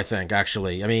there too, I think,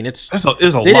 actually. I mean, there's a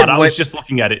lot. I was just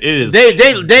looking at it. It is.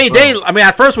 I mean,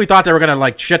 at first we thought they were going to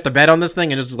like shit the bed on this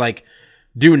thing and just like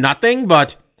do nothing.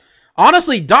 But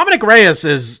honestly, Dominic Reyes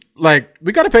is like,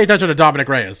 we got to pay attention to Dominic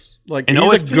Reyes. Like, he's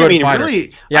a good fighter.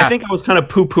 Really, I think I was kind of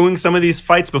poo-pooing some of these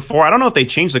fights before. I don't know if they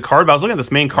changed the card, but I was looking at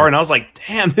this main card and I was like,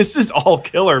 damn, this is all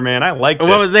killer, man. I like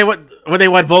this. When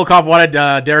Volkov wanted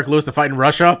Derek Lewis to fight in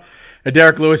Russia? And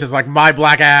Derek Lewis is like, my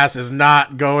black ass is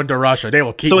not going to Russia. They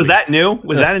will keep So me. is that new?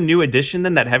 Was that a new addition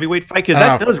then, that heavyweight fight? Because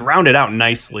that does round it out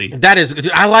nicely. That is,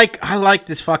 dude, I like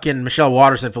this fucking Michelle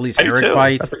Watterson Felice Herrig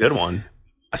fight. That's a good one.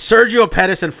 Sergio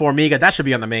Pettis and Formiga, that should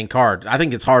be on the main card. I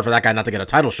think it's hard for that guy not to get a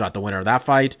title shot, the winner of that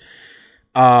fight.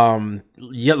 Liana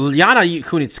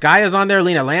Kunitskaya is on there,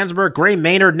 Lena Landsberg, Gray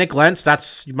Maynard, Nick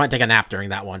Lentz. You might take a nap during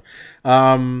that one.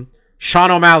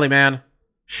 Sean O'Malley, man.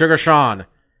 Sugar Sean.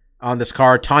 on this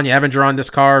card. Tanya Evinger on this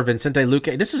card. Vincente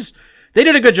Luque. They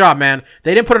did a good job, man.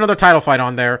 They didn't put another title fight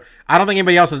on there. I don't think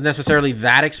anybody else is necessarily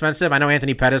that expensive. I know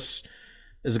Anthony Pettis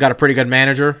has got a pretty good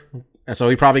manager, and so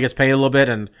he probably gets paid a little bit,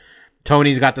 and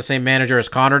Tony's got the same manager as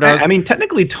Connor does. I mean,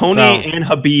 technically, Tony and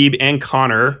Habib and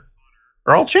Connor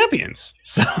are all champions.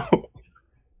 So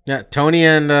yeah, Tony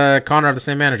and Connor have the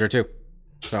same manager too.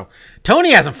 So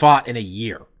Tony hasn't fought in a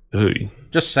year. Ooh.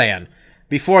 Just saying.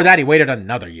 Before that, he waited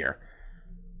another year.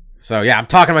 So yeah, I'm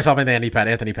talking to myself into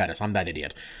Anthony Pettis. I'm that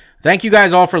idiot. Thank you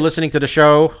guys all for listening to the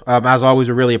show. As always,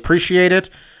 we really appreciate it.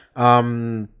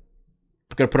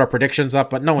 We're going to put our predictions up,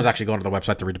 but no one's actually going to the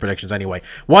website to read the predictions anyway.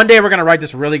 One day we're going to write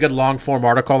this really good long form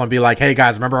article and be like, hey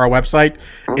guys, remember our website?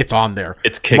 It's on there.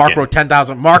 It's kicking. Mark wrote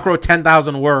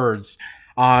 10,000 words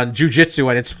on jiu-jitsu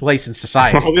and its place in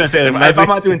society. I was going to say, if I'm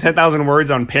not doing 10,000 words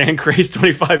on Pancrase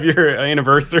 25-year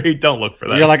anniversary, don't look for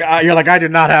that. You're like, I do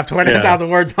not have 20,000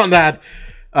 words on that.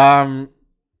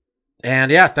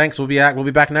 And yeah, thanks. We'll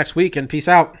be back next week, and peace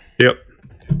out. Yep.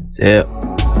 See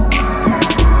ya.